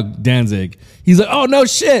knocked out Danzig. He's like, oh, no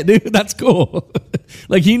shit, dude. That's cool.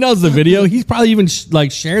 Like, he knows the video. He's probably even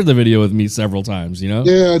shared the video with me several times, Yeah,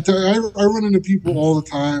 I run into people all the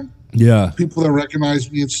time. Yeah. People that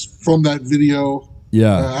recognize me. It's from that video.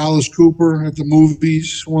 Yeah. Alice Cooper at the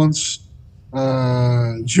movies once.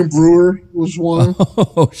 Jim Brewer was one.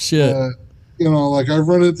 Oh, shit. I've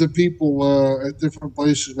run into people at different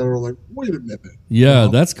places that are like, wait a minute. Yeah,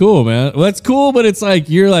 that's cool, man. Well, that's cool, but it's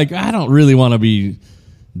like, you're like, I don't really want to be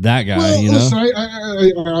that guy, Listen,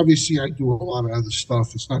 I obviously I do a lot of other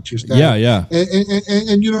stuff. It's not just that. Yeah.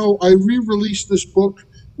 And I re-released this book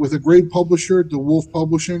with a great publisher, DeWolf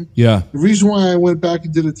Publishing. Yeah. The reason why I went back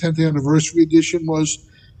and did a 10th anniversary edition was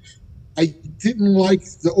I didn't like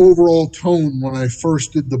the overall tone when I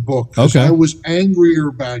first did the book. Okay. I was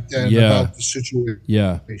angrier back then about the situation.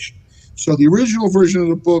 Yeah. So the original version of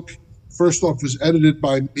the book, first off, was edited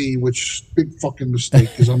by me, which big fucking mistake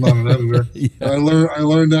because I'm not an editor. I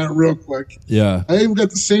learned that real quick. Yeah. I even got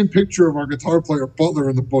the same picture of our guitar player Butler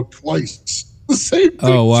in the book twice. The same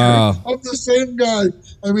picture of the same guy.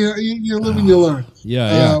 I mean, you live and you learn.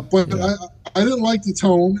 But I didn't like the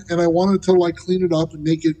tone, and I wanted to clean it up and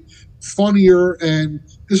make it funnier, and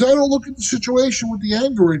because I don't look at the situation with the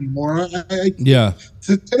anger anymore.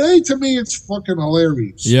 Today, to me, it's fucking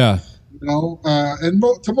hilarious. Yeah. And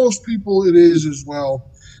to most people, it is as well.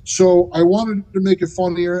 So I wanted to make it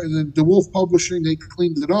funnier, and then DeWolf Publishing, they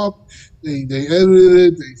cleaned it up, they edited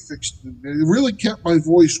it, they fixed it. They really kept my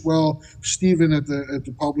voice well. Steven at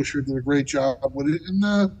the publisher did a great job with it, and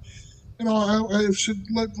I should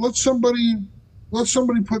let somebody put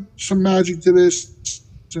some magic to this,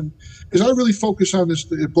 and because I really focus on this,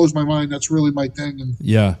 it blows my mind. That's really my thing.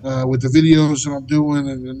 And with the videos that I'm doing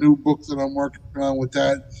and the new book that I'm working on with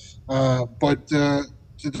that. But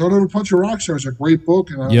Don't Ever Punch a Rock Star is a great book,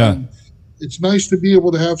 and it's nice to be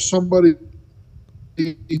able to have somebody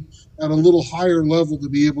at a little higher level to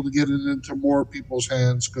be able to get it into more people's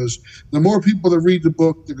hands, because the more people that read the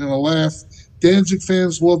book, they're going to laugh. Danzig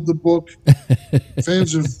fans love the book.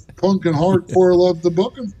 Fans of punk and hardcore love the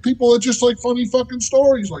book, and people that just like funny fucking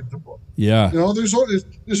stories like the book. Yeah.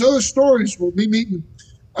 There's other stories with me meeting.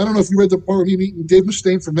 I don't know if you read the part of me meeting Dave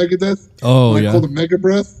Mustaine from Megadeth. Oh, I called him Mega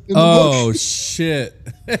Breath in the book. Oh, shit.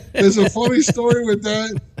 There's a funny story with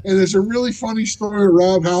that, and there's a really funny story of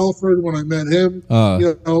Rob Halford when I met him.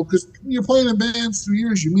 Because you're playing in bands 2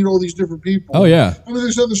 years, you meet all these different people. Oh, yeah. I mean,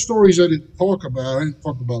 there's other stories I didn't talk about. I didn't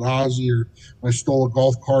talk about Ozzy, or I stole a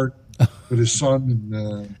golf cart with his son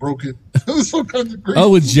and broke it. Some kind of crazy.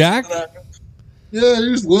 Oh, with Jack? Yeah, he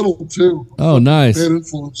was little too. Oh, nice. Bad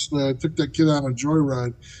influence. Took that kid on a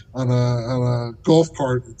joyride on a golf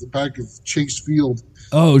cart at the back of Chase Field.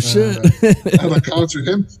 Oh, shit. At a concert.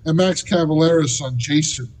 Him and Max Cavalera's son,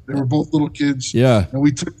 Jason. They were both little kids. Yeah. And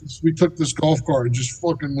we took this golf cart and just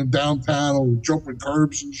fucking went downtown and we were jumping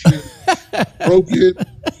curbs and shit. Broke it.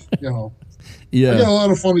 Yeah. I got a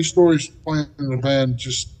lot of funny stories playing in the band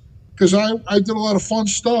just because I did a lot of fun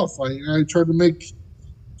stuff. I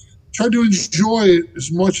tried to enjoy it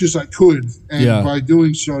as much as I could, and by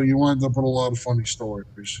doing so, you wind up with a lot of funny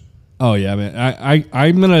stories. Oh yeah, man!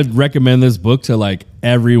 I'm gonna recommend this book to like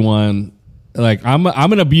everyone. Like I'm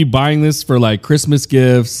gonna be buying this for like Christmas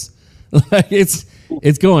gifts. Like it's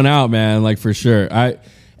going out, man. Like for sure.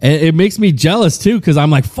 And it makes me jealous too, because I'm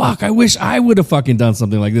like, fuck, I wish I would have fucking done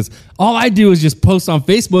something like this. All I do is just post on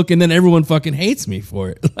Facebook, and then everyone fucking hates me for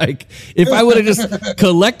it. Like, if I would have just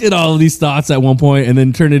collected all of these thoughts at one point and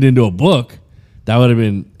then turned it into a book, it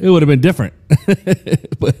would have been different.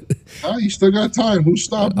 But you still got time. Who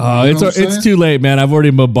stopped? It's too late, man. I've already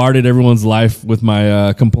bombarded everyone's life with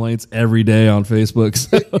my complaints every day on Facebook.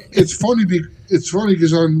 So. It's funny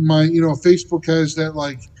because on my, Facebook has that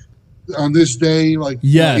like, on this day, like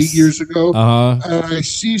 8 years ago, and I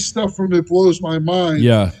see stuff from it blows my mind.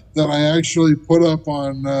 That I actually put up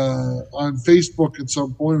on Facebook at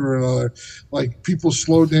some point or another, like people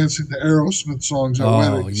slow dancing to Aerosmith songs at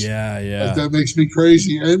weddings. Like, that makes me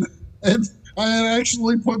crazy, and I had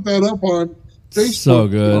actually put that up on Facebook. So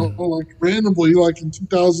good, like randomly, like in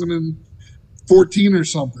 2014 or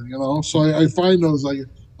something. So I find those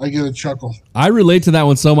I get a chuckle. I relate to that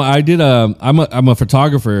one so much. I did. I'm a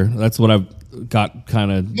photographer. That's what I've got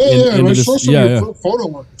kind of. And I saw some of your photo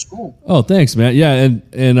work. It's cool. Oh, thanks, man. Yeah,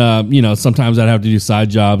 and sometimes I'd have to do side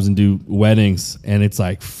jobs and do weddings, and it's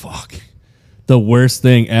like fuck, the worst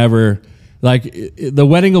thing ever. Like the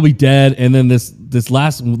wedding will be dead, and then one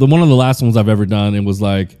of the last ones I've ever done, it was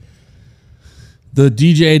like the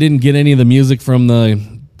DJ didn't get any of the music from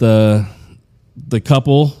the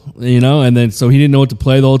couple, and then so he didn't know what to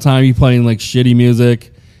play the whole time. He playing like shitty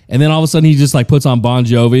music, and then all of a sudden he just like puts on Bon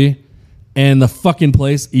Jovi, and the fucking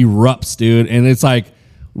place erupts, dude. And it's like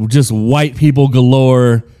just white people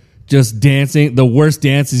galore, just dancing, the worst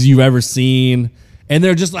dances you've ever seen, and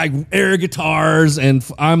they're just like air guitars, and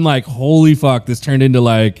I'm like, holy fuck, this turned into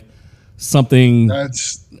like something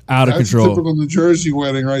that's out of control. Typical New Jersey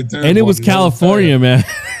wedding right there, and it was California, man.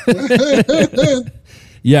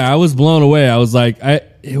 Yeah, I was blown away. I was like, I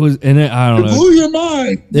don't know. It blew your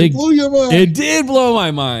mind. It blew your mind. It did blow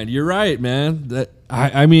my mind. You're right, man.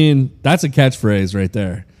 I mean, that's a catchphrase right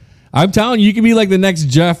there. I'm telling you, you can be like the next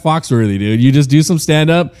Jeff Foxworthy, dude. You just do some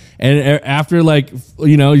stand up, and after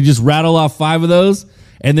you just rattle off 5 of those,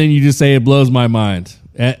 and then you just say it blows my mind.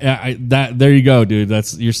 There you go, dude.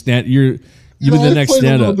 That's your stand. You're the next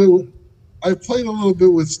stand up. I played a little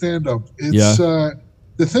bit with stand up. It's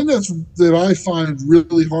the thing that I find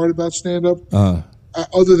really hard about stand-up,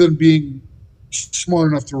 other than being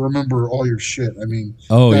smart enough to remember all your shit. I mean,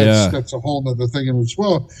 that's a whole nother thing as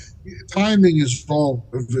well. Timing is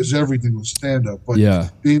everything with stand-up, but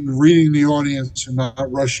reading the audience and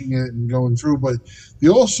not rushing it and going through. But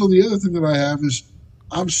the other thing that I have is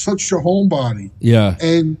I'm such a homebody. Yeah.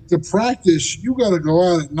 And to practice, you got to go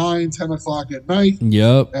out at 9, 10 o'clock at night.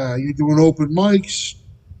 Yep. You're doing open mics.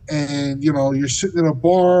 And you're sitting in a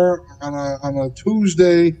bar on a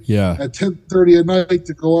Tuesday at 10:30 at night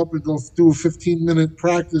to go up and go do a 15-minute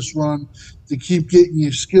practice run to keep getting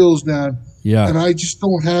your skills down. Yeah. And I just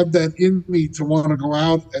don't have that in me to want to go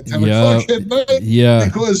out at 10 o'clock at night. Yeah.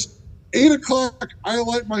 Because 8 o'clock, I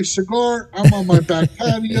light my cigar. I'm on my back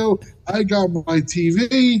patio. I got my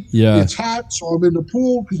TV. Yeah. It's hot, so I'm in the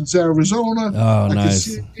pool because it's Arizona. Oh, I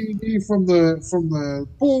nice. can see TV from the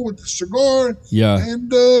pool with the cigar. Yeah.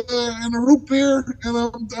 And a root beer, and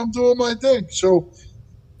I'm doing my thing. So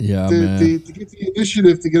yeah, man. To get the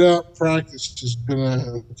initiative to get out and practice has been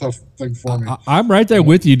a tough thing for me. I'm right there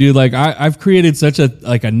with you, dude. Like I've created such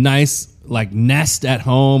a nice nest at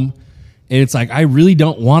home. And it's like, I really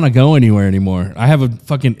don't want to go anywhere anymore. I have a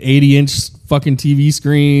fucking 80-inch fucking TV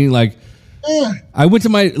screen. Like, I went to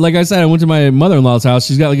my mother-in-law's house.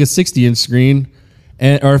 She's got like a 60-inch screen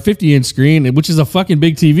or a 50-inch screen, which is a fucking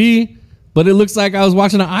big TV, but it looks like I was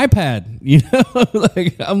watching an iPad. You know,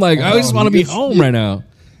 I just want to be home right now.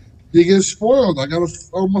 You get spoiled. I got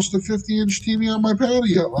almost a 50-inch TV on my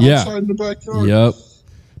patio outside in the backyard. Yep.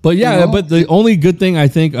 But but the only good thing I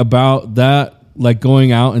think about that, like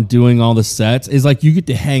going out and doing all the sets, is like you get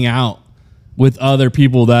to hang out with other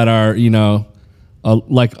people that are, you know,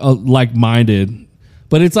 like-minded.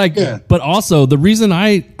 But it's like, but also the reason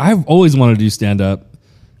I've always wanted to do stand-up,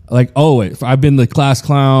 like always. I've been the class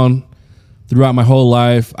clown throughout my whole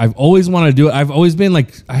life. I've always wanted to do it. I've always been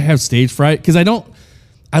like, I have stage fright because I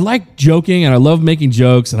like joking and I love making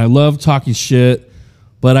jokes and I love talking shit.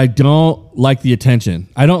 But I don't like the attention.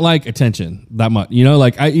 I don't like attention that much. You know,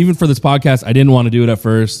 like even for this podcast, I didn't want to do it at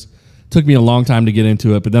first. It took me a long time to get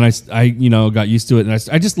into it, but then I you know, got used to it, and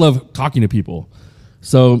I just love talking to people.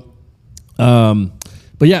 So,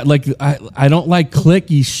 but yeah, like I don't like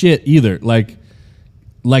clicky shit either. Like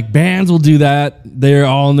bands will do that. They're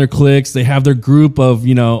all in their cliques. They have their group of,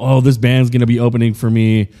 you know, oh, this band's gonna be opening for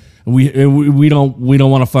me. And we don't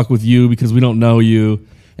want to fuck with you because we don't know you.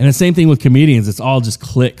 And the same thing with comedians. It's all just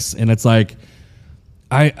cliques. And it's like,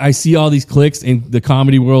 I see all these cliques in the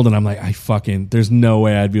comedy world and I'm like, there's no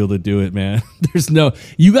way I'd be able to do it, man.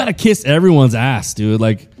 You got to kiss everyone's ass, dude.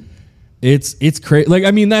 Like, it's crazy. Like, I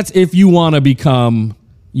mean, that's if you want to become,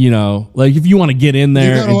 you know, like if you want to get in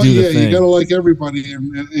there and do the thing. You got to like everybody,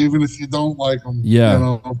 and even if you don't like them. Yeah. You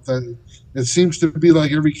know, it seems to be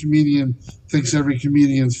like every comedian thinks every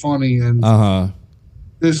comedian's funny. And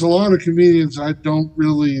there's a lot of comedians I don't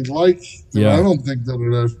really like. I don't think that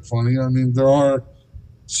are that funny. I mean, there are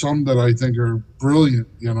some that I think are brilliant,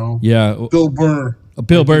 you know. Yeah. Bill Burr.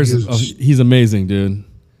 Bill Burr's, he's amazing, dude.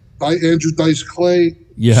 Andrew Dice Clay.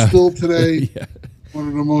 Yeah. Still today. One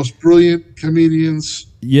of the most brilliant comedians.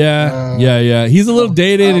 Yeah. He's a little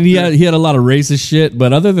dated and he had a lot of racist shit.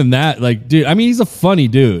 But other than that, like, dude, I mean, he's a funny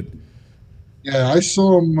dude. Yeah, I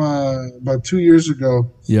saw him about 2 years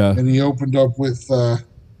ago. Yeah. And he opened up with...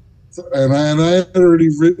 and I had already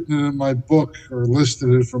written it in my book or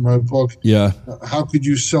listed it for my book. Yeah. How could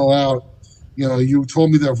you sell out? You know, you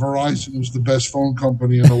told me that Verizon was the best phone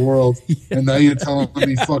company in the world, and now you're telling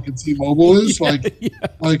me fucking T-Mobile is? Like,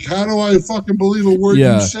 how do I fucking believe a word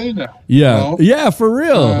you say now? Yeah. You know? Yeah, for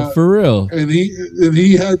real. For real. And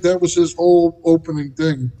he had, that was his whole opening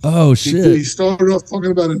thing. Oh, shit. He started off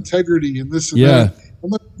talking about integrity and this and that. I'm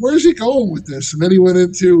like, where's he going with this? And then he went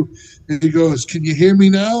into, and he goes, can you hear me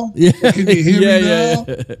now? Yeah. Or can you hear me now?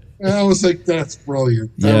 Yeah. And I was like, that's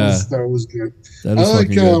brilliant. That was good. That is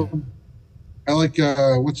fucking good. I like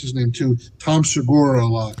what's his name too, Tom Segura a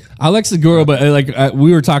lot. I like Segura, but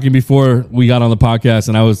we were talking before we got on the podcast,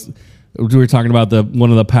 and we were talking about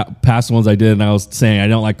one of the past ones I did, and I was saying I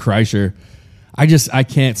don't like Kreischer. I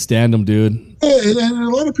can't stand him, dude. Yeah, and a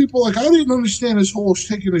lot of people, like, I didn't understand his whole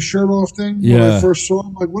taking his shirt off thing when I first saw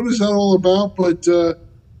him. Like, what is that all about? But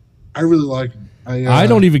I really like him. I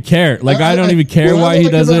don't even care. Like, I don't even care why he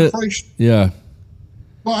does it. Yeah.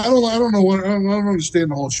 Well, I don't know. I don't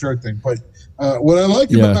understand the whole shirt thing, but what I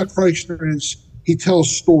like about Kreischer is he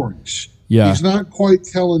tells stories. Yeah. He's not quite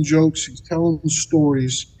telling jokes. He's telling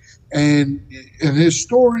stories. And his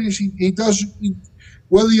stories, he doesn't...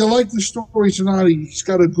 Whether you like the stories or not, he's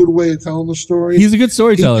got a good way of telling the story. He's a good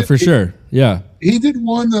storyteller, for sure. Yeah. He did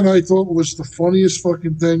one that I thought was the funniest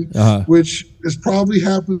fucking thing, which has probably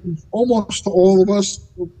happened almost to all of us.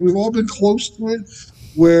 We've all been close to it,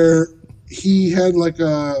 where he had like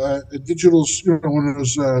a digital, one of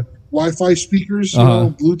those Wi-Fi speakers,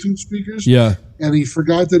 Bluetooth speakers. Yeah. And he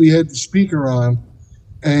forgot that he had the speaker on,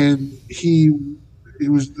 and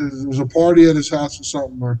there was a party at his house or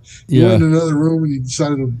something, or he went in another room and he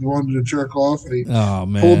decided he wanted to jerk off, and he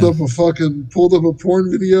pulled up a porn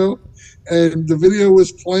video, and the video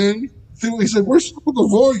was playing. He's like, "Where's the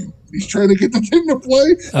volume?" He's trying to get the thing to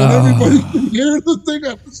play, and everybody can hear the thing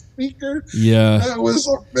on the speaker. Yeah, that was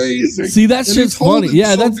amazing. See, that's just funny.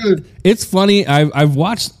 Yeah, that's good. It's funny. I've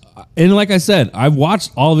watched, and like I said, I've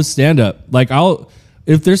watched all of his stand up. Like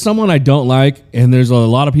if there's someone I don't like, and there's a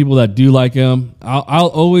lot of people that do like him, I'll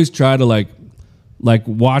always try to like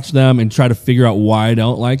watch them and try to figure out why I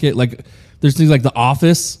don't like it. Like there's things like The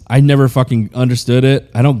Office. I never fucking understood it.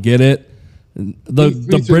 I don't get it.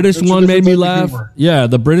 The British one made me laugh. Yeah,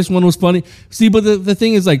 the British one was funny. See, but the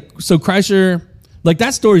thing is like, so Kreischer, like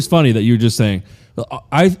that story's funny that you were just saying.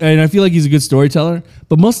 I feel like he's a good storyteller,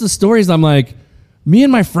 but most of the stories I'm like, me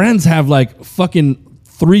and my friends have like fucking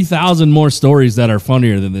 3,000 more stories that are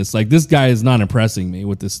funnier than this. Like this guy is not impressing me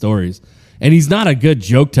with his stories, and he's not a good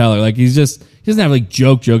joke teller. Like he doesn't have like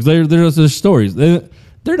jokes. They're stories. They're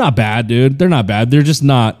not bad, dude. They're not bad. They're just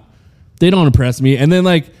not. They don't impress me. And then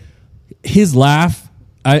like his laugh.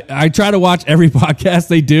 I try to watch every podcast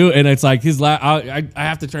they do, and it's like his laugh. I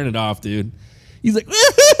have to turn it off, dude. He's like,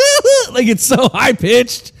 like it's so high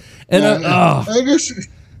pitched, and I guess,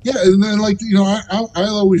 yeah. And then like I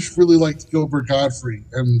always really liked Gilbert Gottfried,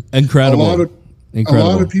 and incredible. A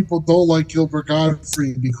lot of people don't like Gilbert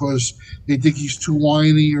Gottfried because they think he's too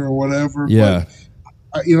whiny or whatever. Yeah,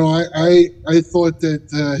 but I thought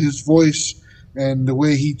that his voice and the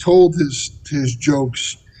way he told his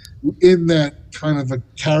jokes in that kind of a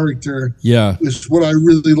character, is what I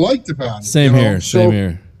really liked about it. Same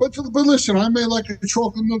here. But listen, I may like a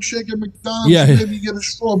chocolate milkshake at McDonald's. Yeah. Maybe you get a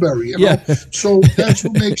strawberry. You know? Yeah. So that's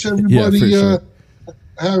what makes everybody have.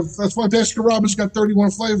 That's why Baskin Robbins got 31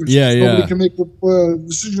 flavors. Yeah, Nobody can make a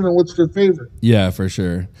decision on what's their favorite. Yeah, for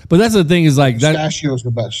sure. But that's the thing is like pistachio's the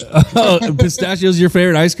best. Pistachio's your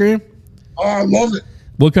favorite ice cream? Oh, I love it.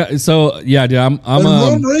 What kind? So yeah, dude, I'm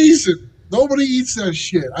rum raisin. Nobody eats that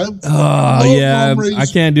shit. I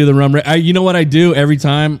can't do the rum raisin. You know what I do every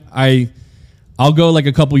time I'll go like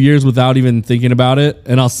a couple years without even thinking about it,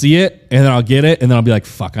 and I'll see it, and then I'll get it, and then I'll be like,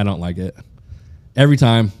 "Fuck, I don't like it." Every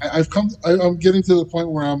time. I'm getting to the point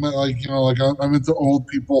where I'm at I'm into old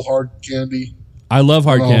people hard candy. I love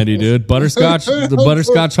hard candy, dude. Butterscotch, the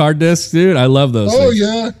butterscotch hard discs, dude. I love those. Oh things.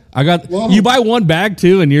 Yeah. I got. You buy one bag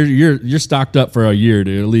too, and you're stocked up for a year,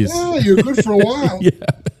 dude. At least. Yeah, you're good for a while. Yeah.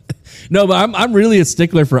 No, but I'm really a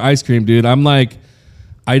stickler for ice cream, dude. I'm like.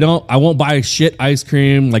 I won't buy shit ice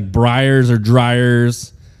cream like Breyers or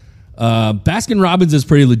Dryers. Baskin Robbins is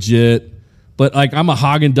pretty legit, but like I'm a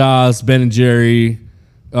Haagen-Dazs, Ben and Jerry,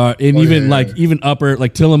 even upper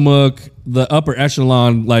like Tillamook, the upper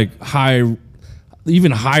echelon, like high,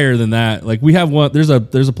 even higher than that. Like we have one. There's a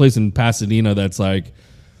place in Pasadena that's like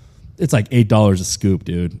it's like $8 a scoop,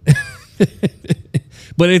 dude.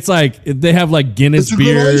 But it's like they have like Guinness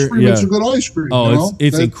beer. Good ice cream. It's a good ice cream. Oh,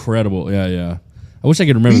 it's incredible. Yeah. I wish I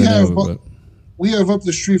could remember the name of it. But. We have up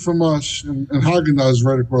the street from us, and Haagen-Dazs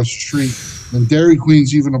right across the street, and Dairy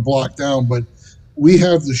Queen's even a block down, but we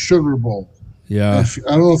have the Sugar Bowl. Yeah.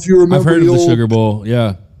 I don't know if you remember. I've heard of the Sugar Bowl,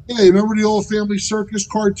 yeah. Yeah, you remember the old Family Circus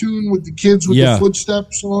cartoon with the kids with the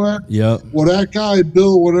footsteps and all that? Yeah. Well, that guy,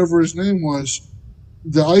 Bill, whatever his name was,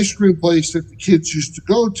 the ice cream place that the kids used to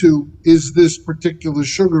go to is this particular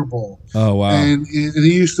Sugar Bowl. Oh, wow. And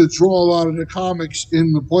he used to draw a lot of the comics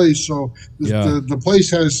in the place. So the place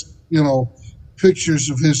has, pictures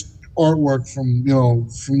of his artwork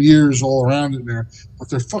from years all around in there. But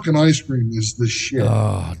their fucking ice cream is the shit.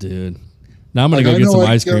 Oh, dude. Now I'm going to go get some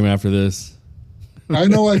ice cream after this. I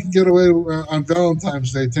know I can get away on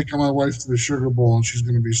Valentine's Day taking my wife to the Sugar Bowl, and she's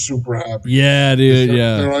going to be super happy. Yeah, dude.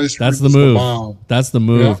 That's the move. That's the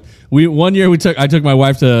move. Yeah. One year I took my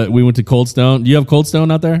wife we went to Cold Stone. Do you have Cold Stone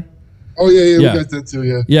out there? Oh yeah, we got that too.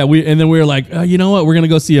 Yeah. Yeah, and then we were like, you know what? We're going to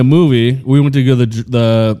go see a movie. We went to go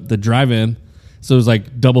the drive-in, so it was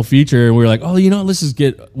like double feature, and we were like, oh,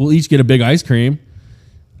 we'll each get a big ice cream.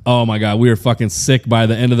 Oh my God, we were fucking sick by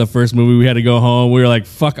the end of the first movie. We had to go home. We were like,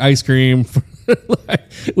 fuck ice cream. We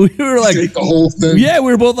were like, take the whole thing. Yeah,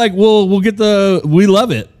 we were both like, we'll get we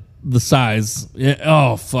love it. The size. Yeah.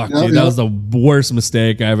 Oh fuck, dude. That was the worst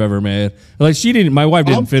mistake I've ever made. Like my wife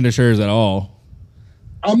didn't finish hers at all.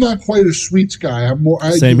 I'm not quite a sweets guy. I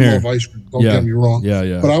love ice cream. Don't get me wrong.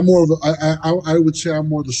 Yeah. But I'm more of I would say I'm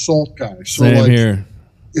more the salt guy. So same here.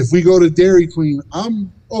 If we go to Dairy Queen,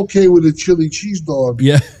 I'm okay with a chili cheese dog.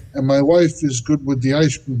 Yeah. And my wife is good with the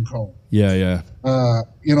ice cream cone. Yeah.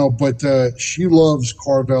 But she loves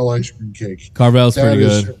Carvel ice cream cake. Carvel's pretty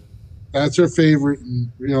good. That's her favorite. And,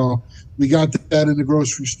 we got that in the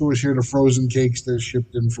grocery stores here, the frozen cakes they're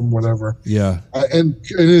shipped in from whatever. Yeah. And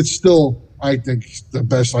it's still, I think, the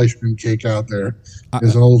best ice cream cake out there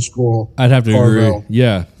is an old school I'd have to Carvel. agree.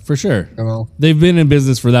 Yeah, for sure. They've been in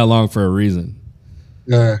business for that long for a reason.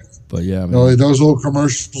 Yeah. But yeah, man. Those old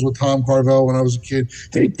commercials with Tom Carvel when I was a kid.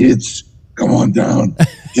 Hey, kids, come on down.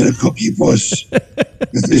 Get a cookie puss.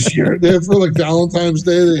 This year, for like Valentine's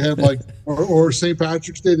Day, they had like, or St.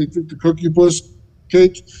 Patrick's Day, they took the cookie puss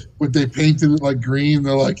cake, but they painted it like green.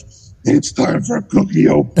 They're like, it's time for Cookie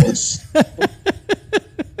Opus.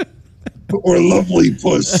 Or Lovely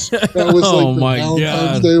Puss. That was like the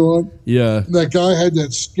Valentine's Day one. Yeah. And that guy had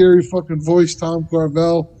that scary fucking voice, Tom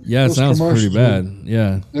Carvel. Yeah, it sounds pretty bad.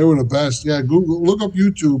 Yeah. They were the best. Yeah, Google, look up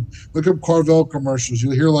YouTube, look up Carvel commercials.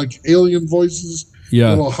 You'll hear like alien voices,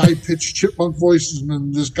 little high-pitched chipmunk voices, and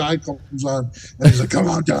then this guy comes on, and he's like, come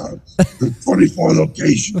on down. There's 24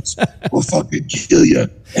 locations. We'll fucking kill you.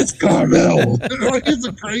 It's Carvel. Like, it's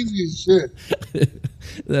the craziest shit.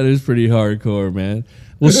 That is pretty hardcore, man.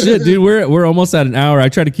 Well, shit, dude, we're almost at an hour. I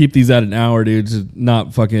try to keep these at an hour, dude. To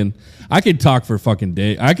not fucking. I could talk for fucking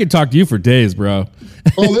days. I could talk to you for days, bro.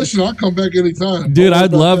 Oh, listen, I'll come back anytime, dude.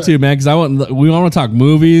 I'd love to, man, because we want to talk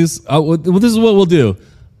movies. Well, this is what we'll do.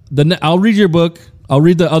 I'll read your book. I'll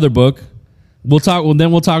read the other book. We'll talk. Well,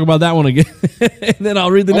 then we'll talk about that one again, and then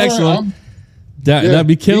I'll read the next one. That'd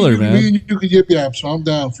be killer, man. Me and you could get yap, so I'm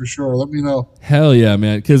down for sure. Let me know. Hell yeah,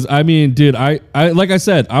 man. Because I mean, dude, I like I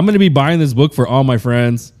said, I'm gonna be buying this book for all my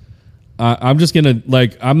friends. I'm just gonna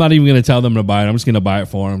I'm not even gonna tell them to buy it. I'm just gonna buy it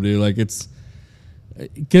for them, dude. Like it's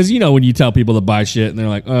because when you tell people to buy shit and they're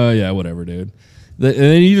like, oh yeah, whatever, dude. And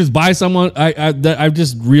then you just buy someone. I've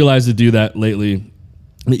just realized to do that lately.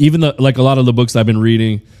 Even a lot of the books I've been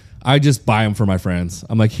reading, I just buy them for my friends.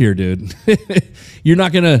 I'm like, here, dude. You're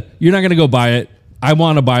not gonna go buy it. I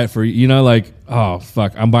want to buy it for you. Oh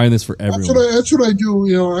fuck, I'm buying this for everyone. That's what I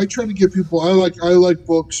do. I try to get people. I like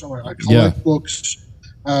books. I collect books.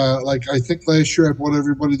 I think last year I bought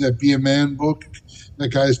everybody that Be a Man book. That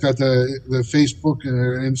guy's got the Facebook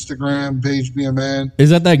and Instagram page. Be a Man.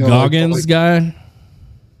 Is that Goggins guy?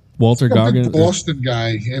 Walter Goggins, Boston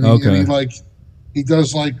guy, and he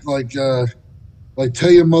does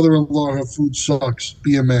tell your mother-in-law her food sucks.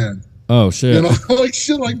 Be a man. Oh shit! Like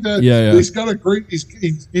shit like that. Yeah. He's got a great.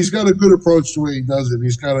 He's got a good approach to the way he does it.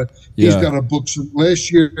 He's got a book.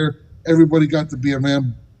 Last year, everybody got to Be a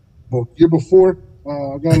Man book. Year before,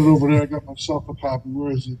 I got it over there. I got myself a copy.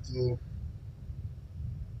 Where is it?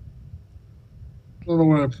 I don't know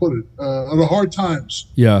where I put it. The Hard Times.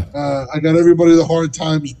 Yeah. I got everybody the Hard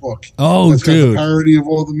Times book. Oh, that's dude! got the parody of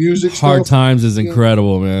all the music. Hard Times is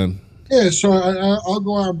incredible, man. Yeah, so I'll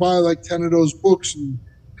go out and buy 10 of those books, and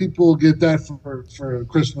people will get that for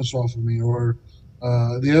Christmas off of me. Or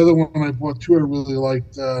the other one I bought too, I really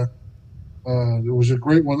liked. There was a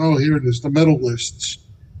great one. Oh, here it is, The Metal Lists.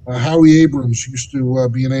 Howie Abrams used to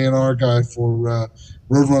be an A&R guy for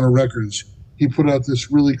Roadrunner Records. He put out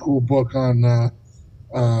this really cool book on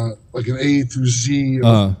an A through Z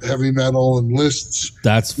of heavy metal and lists.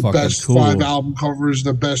 That's fucking best cool. 5 album covers,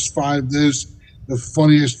 the best 5 this. The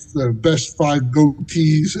funniest, the best 5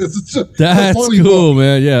 goatees. That's cool,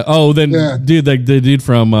 man. Yeah. Oh, then, dude, the dude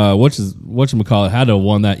from whatchamacallit had to have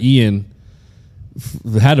won that. Ian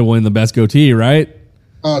had to win the best goatee, right?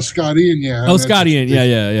 Scott Ian, yeah. Oh, Scott Ian,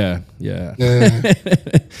 yeah.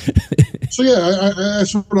 So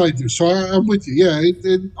that's what I do. So I'm with you. Yeah,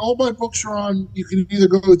 and all my books are on. You can either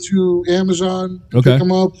go to Amazon, pick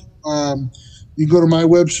them up. You go to my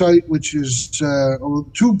website, which is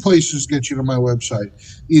 2 places get you to my website.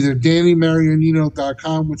 Either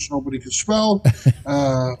DannyMarianino.com, which nobody can spell,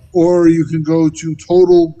 or you can go to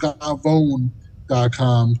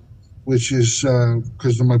TotalGavone.com, which is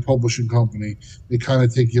because of my publishing company. They kind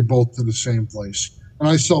of take you both to the same place. And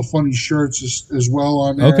I sell funny shirts as well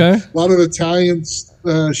on there. Okay. A lot of Italian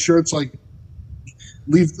shirts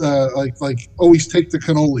always take the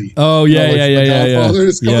cannoli. Oh yeah.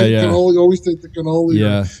 Cannoli, always take the cannoli.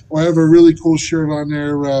 Yeah. Or I have a really cool shirt on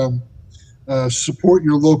there. Support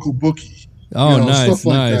your local bookie. Oh, nice, stuff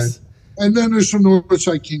like nice. That. And then there's some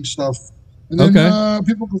Northside King stuff. And then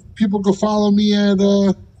people can follow me at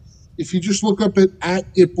if you just look up at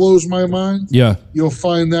It Blows My Mind. Yeah. You'll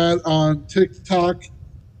find that on TikTok,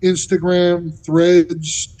 Instagram,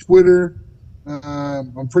 Threads, Twitter.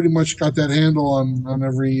 I'm pretty much got that handle on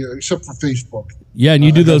every except for Facebook. Yeah, and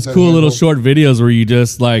you do those cool little short videos where you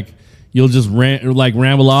just you'll just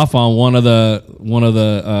ramble off on one of the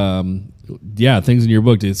things in your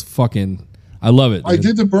book. It's fucking, I love it. Dude. I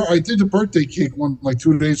did the birthday cake one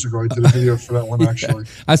 2 days ago. I did a video for that one actually.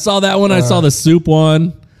 I saw that one. I saw the soup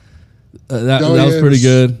one. That was pretty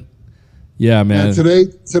good. Yeah, man. Yeah, today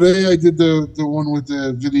I did the one with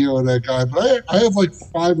the video of that guy, but I have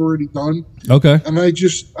 5 already done. Okay. And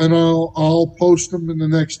I'll post them in the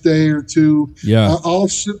next day or 2. Yeah. I'll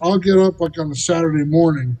get up on a Saturday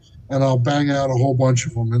morning and I'll bang out a whole bunch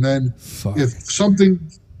of them, and then if something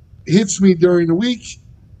hits me during the week,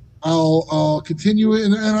 I'll continue it,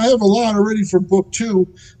 and I have a lot already for book 2.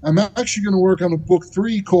 I'm actually going to work on a book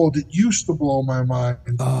 3 called "It Used to Blow My Mind,"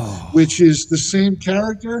 which is the same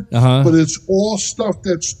character, but it's all stuff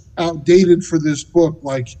that's outdated for this book,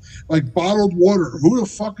 like bottled water. Who the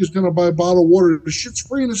fuck is going to buy bottled water? The shit's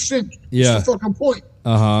free in the sink. Yeah, that's the fucking point.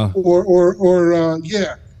 I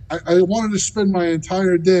wanted to spend my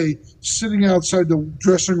entire day sitting outside the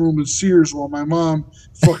dressing room at Sears while my mom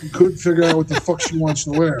fucking couldn't figure out what the fuck she wants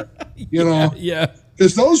to wear. You know? Yeah.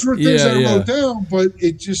 Because those were things I wrote down, but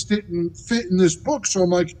it just didn't fit in this book. So I'm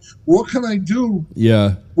like, what can I do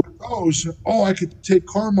with those? Oh, I could take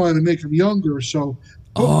Carmine and make him younger. So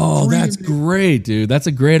that's great, dude. That's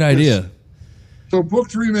a great idea. So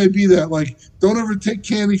book 3 may be that, like, don't ever take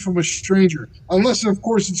candy from a stranger. Unless, of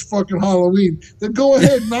course, it's fucking Halloween. Then go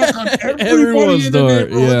ahead and knock on everybody in the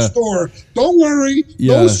neighborhood store. Don't worry.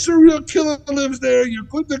 No serial killer lives there. You're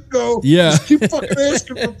good to go. Yeah. Just keep fucking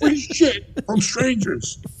asking for free shit from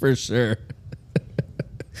strangers. For sure.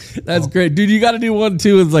 That's great. Dude, you got to do one,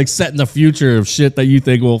 too, is like set in the future of shit that you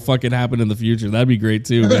think will fucking happen in the future. That'd be great,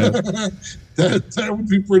 too, man. That would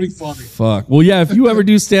be pretty funny. Fuck. Well, yeah, if you ever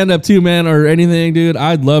do stand up too, man, or anything, dude,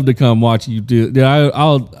 I'd love to come watch you do. Dude,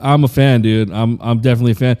 I'm a fan, dude. I'm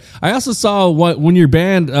definitely a fan. I also saw when your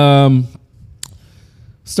band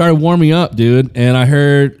started warming up, dude, and I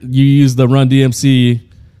heard you use the Run DMC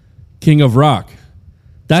King of Rock.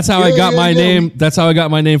 That's how I got my name. That's how I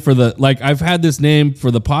got my name for I've had this name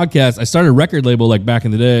for the podcast. I started a record label like back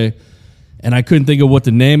in the day, and I couldn't think of what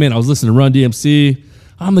to name it. I was listening to Run DMC.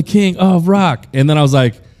 I'm the king of rock. And then I was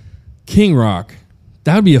like, King Rock.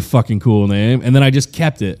 That would be a fucking cool name. And then I just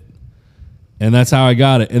kept it. And that's how I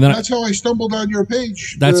got it. And then that's how I stumbled on your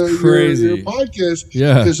page. That's crazy. Your podcast.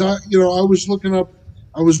 Yeah. Because I was looking up,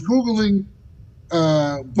 I was Googling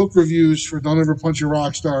book reviews for Don't Ever Punch a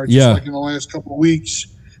Rock Star just like in the last couple of weeks.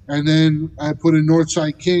 And then I put in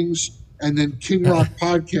Northside Kings, and then King Rock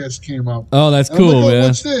podcast came up. Oh, that's cool, I'm like, man.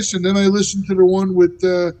 What's this? And then I listened to the one with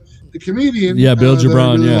the comedian. Bill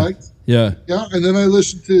Gibran, really liked. Yeah. And then I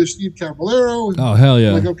listened to Steve Caballero. And oh, hell yeah.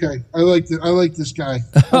 I'm like, okay, I like this guy.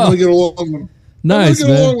 I'm going to get along with him. Nice,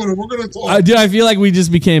 man. Along with him. We're going to talk. I feel like we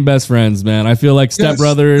just became best friends, man. I feel like Step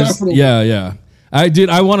Brothers. Definitely. Yeah.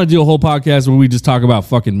 I want to do a whole podcast where we just talk about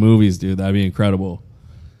fucking movies, dude. That'd be incredible.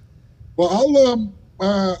 Well,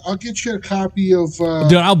 I'll get you a copy of.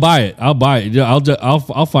 Dude, I'll buy it. Dude,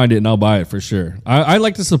 I'll find it and I'll buy it for sure. I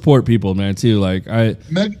like to support people, man, too. Like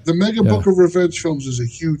the Mega Book of Revenge Films is a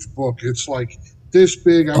huge book. It's like this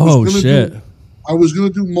big. I was gonna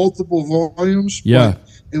do multiple volumes. Yeah. But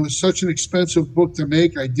it was such an expensive book to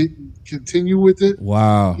make. I didn't continue with it.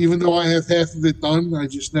 Wow. Even though I have half of it done, I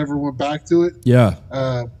just never went back to it. Yeah.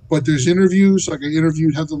 But there's interviews. Like I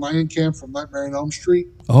interviewed Heather Langenkamp from Nightmare on Elm Street.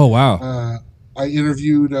 Oh wow. I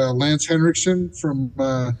interviewed Lance Henriksen from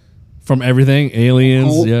everything,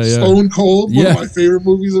 Aliens, Stone Cold, one of my favorite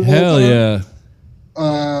movies of all time. Hell yeah!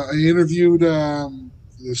 I interviewed the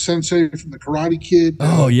sensei from the Karate Kid.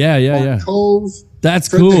 Oh yeah. Cove. That's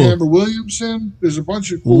Fred cool. the Hammer Williamson. There's a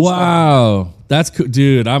bunch of cool stuff. Wow, that's cool,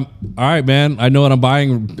 dude. I'm all right, man. I know what I'm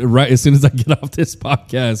buying right as soon as I get off this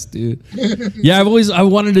podcast, dude. Yeah, I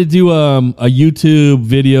wanted to do a YouTube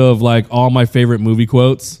video of like all my favorite movie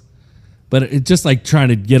quotes. But it's just like trying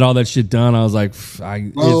to get all that shit done. I was like,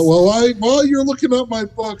 while you're looking up my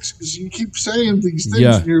books, because you keep saying these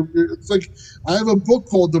things, it's like I have a book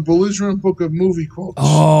called The Belligerent Book of Movie Quotes.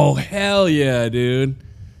 Oh, hell yeah, dude.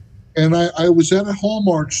 And I was at a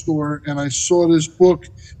Hallmark store and I saw this book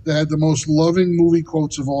that had the most loving movie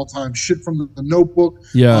quotes of all time. Shit from the Notebook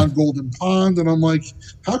on Golden Pond. And I'm like,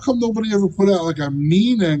 how come nobody ever put out like a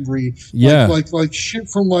mean angry? Like shit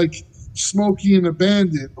from like Smokey and the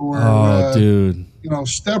Bandit or dude,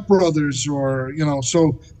 Step Brothers or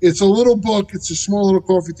so it's a little book. It's a small little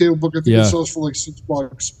coffee table book. I think it sells for like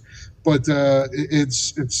 $6, but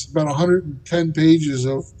it's about 110 pages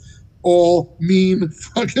of all mean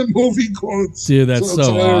fucking movie quotes. Dude, that's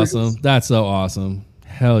so awesome. That's so awesome.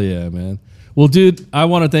 Hell yeah, man. Well, dude, I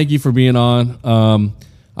want to thank you for being on.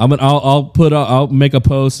 I'll make a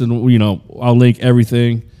post and I'll link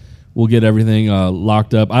everything. We'll get everything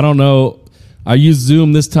locked up. I don't know. I used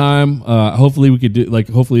Zoom this time. Hopefully we could do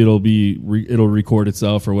hopefully it'll record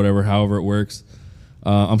itself or whatever, however it works.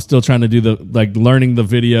 I'm still trying to do learning the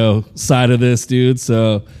video side of this, dude.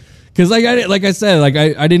 So, cause I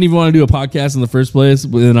didn't even want to do a podcast in the first place,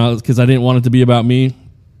 cause I didn't want it to be about me.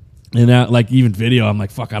 And now even video, I'm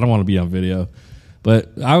like, fuck, I don't want to be on video.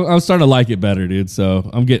 But I'm starting to like it better, dude. So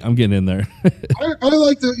I'm getting in there. I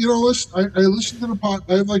like to, listen. I listen to the pod.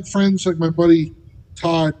 I have friends like my buddy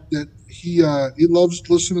Todd that he loves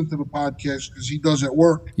listening to the podcast because he does at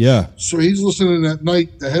work. Yeah. So he's listening at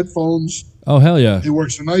night, the headphones. Oh, hell yeah. He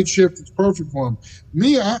works a night shift. It's perfect for him.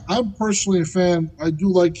 Me, I'm personally a fan. I do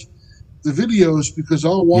like the videos because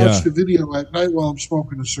I'll watch the video at night while I'm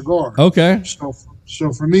smoking a cigar. Okay.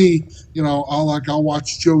 So for me, I'll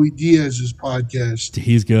watch Joey Diaz's podcast.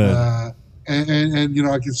 He's good. And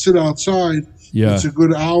I can sit outside. Yeah. It's a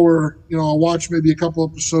good hour. I'll watch maybe a couple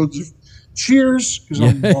episodes of Cheers because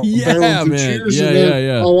I'm barreling through Cheers.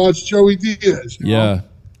 Yeah. I'll watch Joey Diaz. Yeah.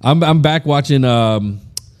 I'm back watching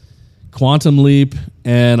Quantum Leap,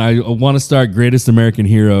 and I want to start Greatest American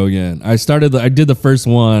Hero again. I did the first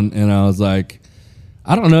one, and I was like,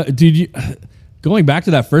 I don't know, dude. Going back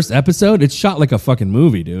to that first episode, it's shot like a fucking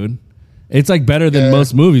movie, dude. It's like better than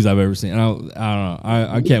most movies I've ever seen. I don't know.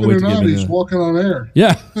 I can't wait to get into it. He's walking on air.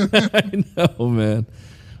 Yeah, I know, man.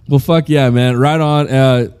 Well, fuck yeah, man. Right on,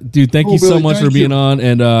 dude. Thank you so much for being on,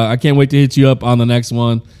 and I can't wait to hit you up on the next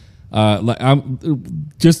one. I'm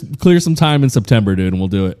just clear some time in September, dude, and we'll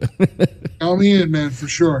do it. Count me in, man, for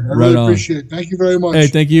sure. I really appreciate it. Thank you very much. Hey,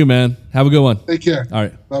 thank you, man. Have a good one. Take care. All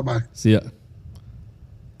right. Bye-bye. See ya.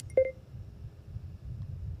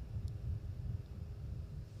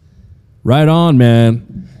 Right on,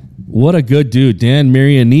 man. What a good dude. Dan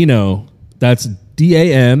Marianino. That's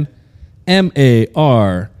DanMarianino.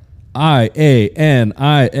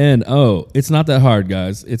 It's not that hard,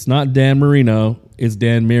 guys. It's not Dan Marino. It's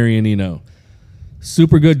Dan Marianino.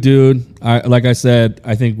 Super good dude. Like I said,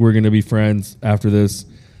 I think we're going to be friends after this.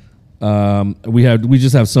 We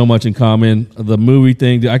just have so much in common. The movie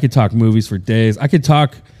thing, I could talk movies for days. I could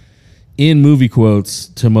talk in movie quotes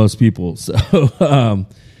to most people. So,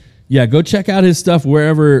 yeah, go check out his stuff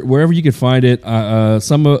wherever you can find it.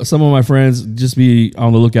 Some of my friends, just be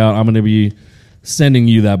on the lookout. I'm going to be sending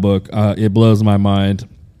you that book. It blows my mind.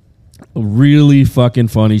 Really fucking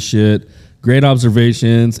funny shit. Great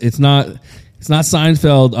observations. It's not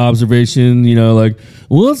Seinfeld observation, like,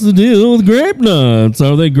 what's the deal with grape nuts?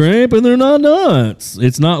 Are they grape and they're not nuts?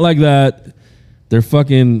 It's not like that. They're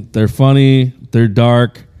funny. They're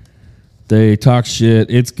dark. They talk shit.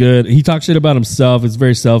 It's good. He talks shit about himself. It's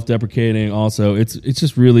very self-deprecating also. It's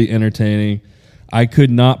just really entertaining. I could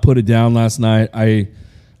not put it down last night. I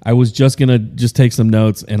was just going to just take some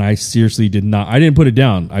notes, and I seriously did not. I didn't put it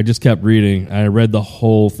down. I just kept reading. I read the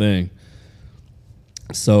whole thing.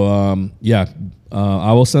 So,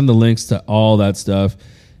 I will send the links to all that stuff.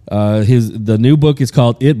 The new book is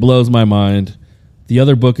called It Blows My Mind. The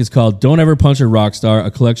other book is called Don't Ever Punch a Rock Star,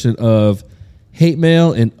 a collection of hate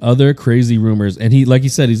mail and other crazy rumors. And he, like he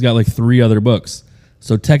said, he's got like 3 other books.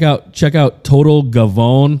 So check out Total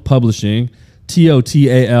Gavone Publishing,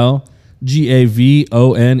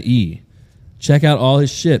 TOTALGAVONE. Check out all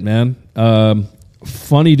his shit, man.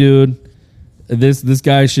 Funny dude. This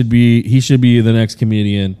guy should be the next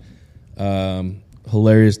comedian.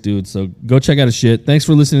 Hilarious dude. So go check out his shit. Thanks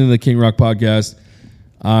for listening to the King Rock Podcast.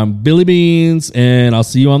 I'm Billy Beans, and I'll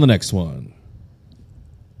see you on the next one.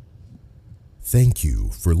 Thank you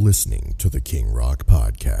for listening to the King Rock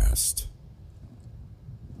Podcast.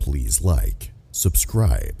 Please like,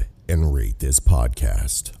 subscribe, and rate this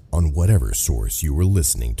podcast on whatever source you are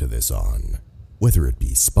listening to this on, whether it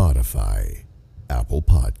be Spotify, Apple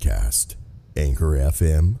Podcast, Anchor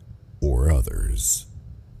FM, or others.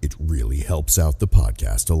 It really helps out the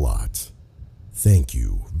podcast a lot. Thank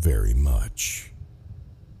you very much.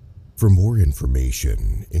 For more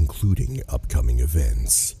information, including upcoming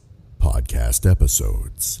events, podcast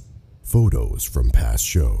episodes, photos from past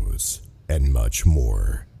shows, and much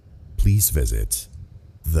more, please visit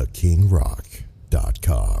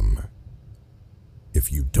thekingrock.com.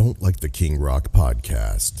 If you don't like the King Rock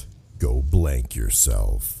Podcast, go blank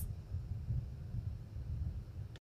yourself.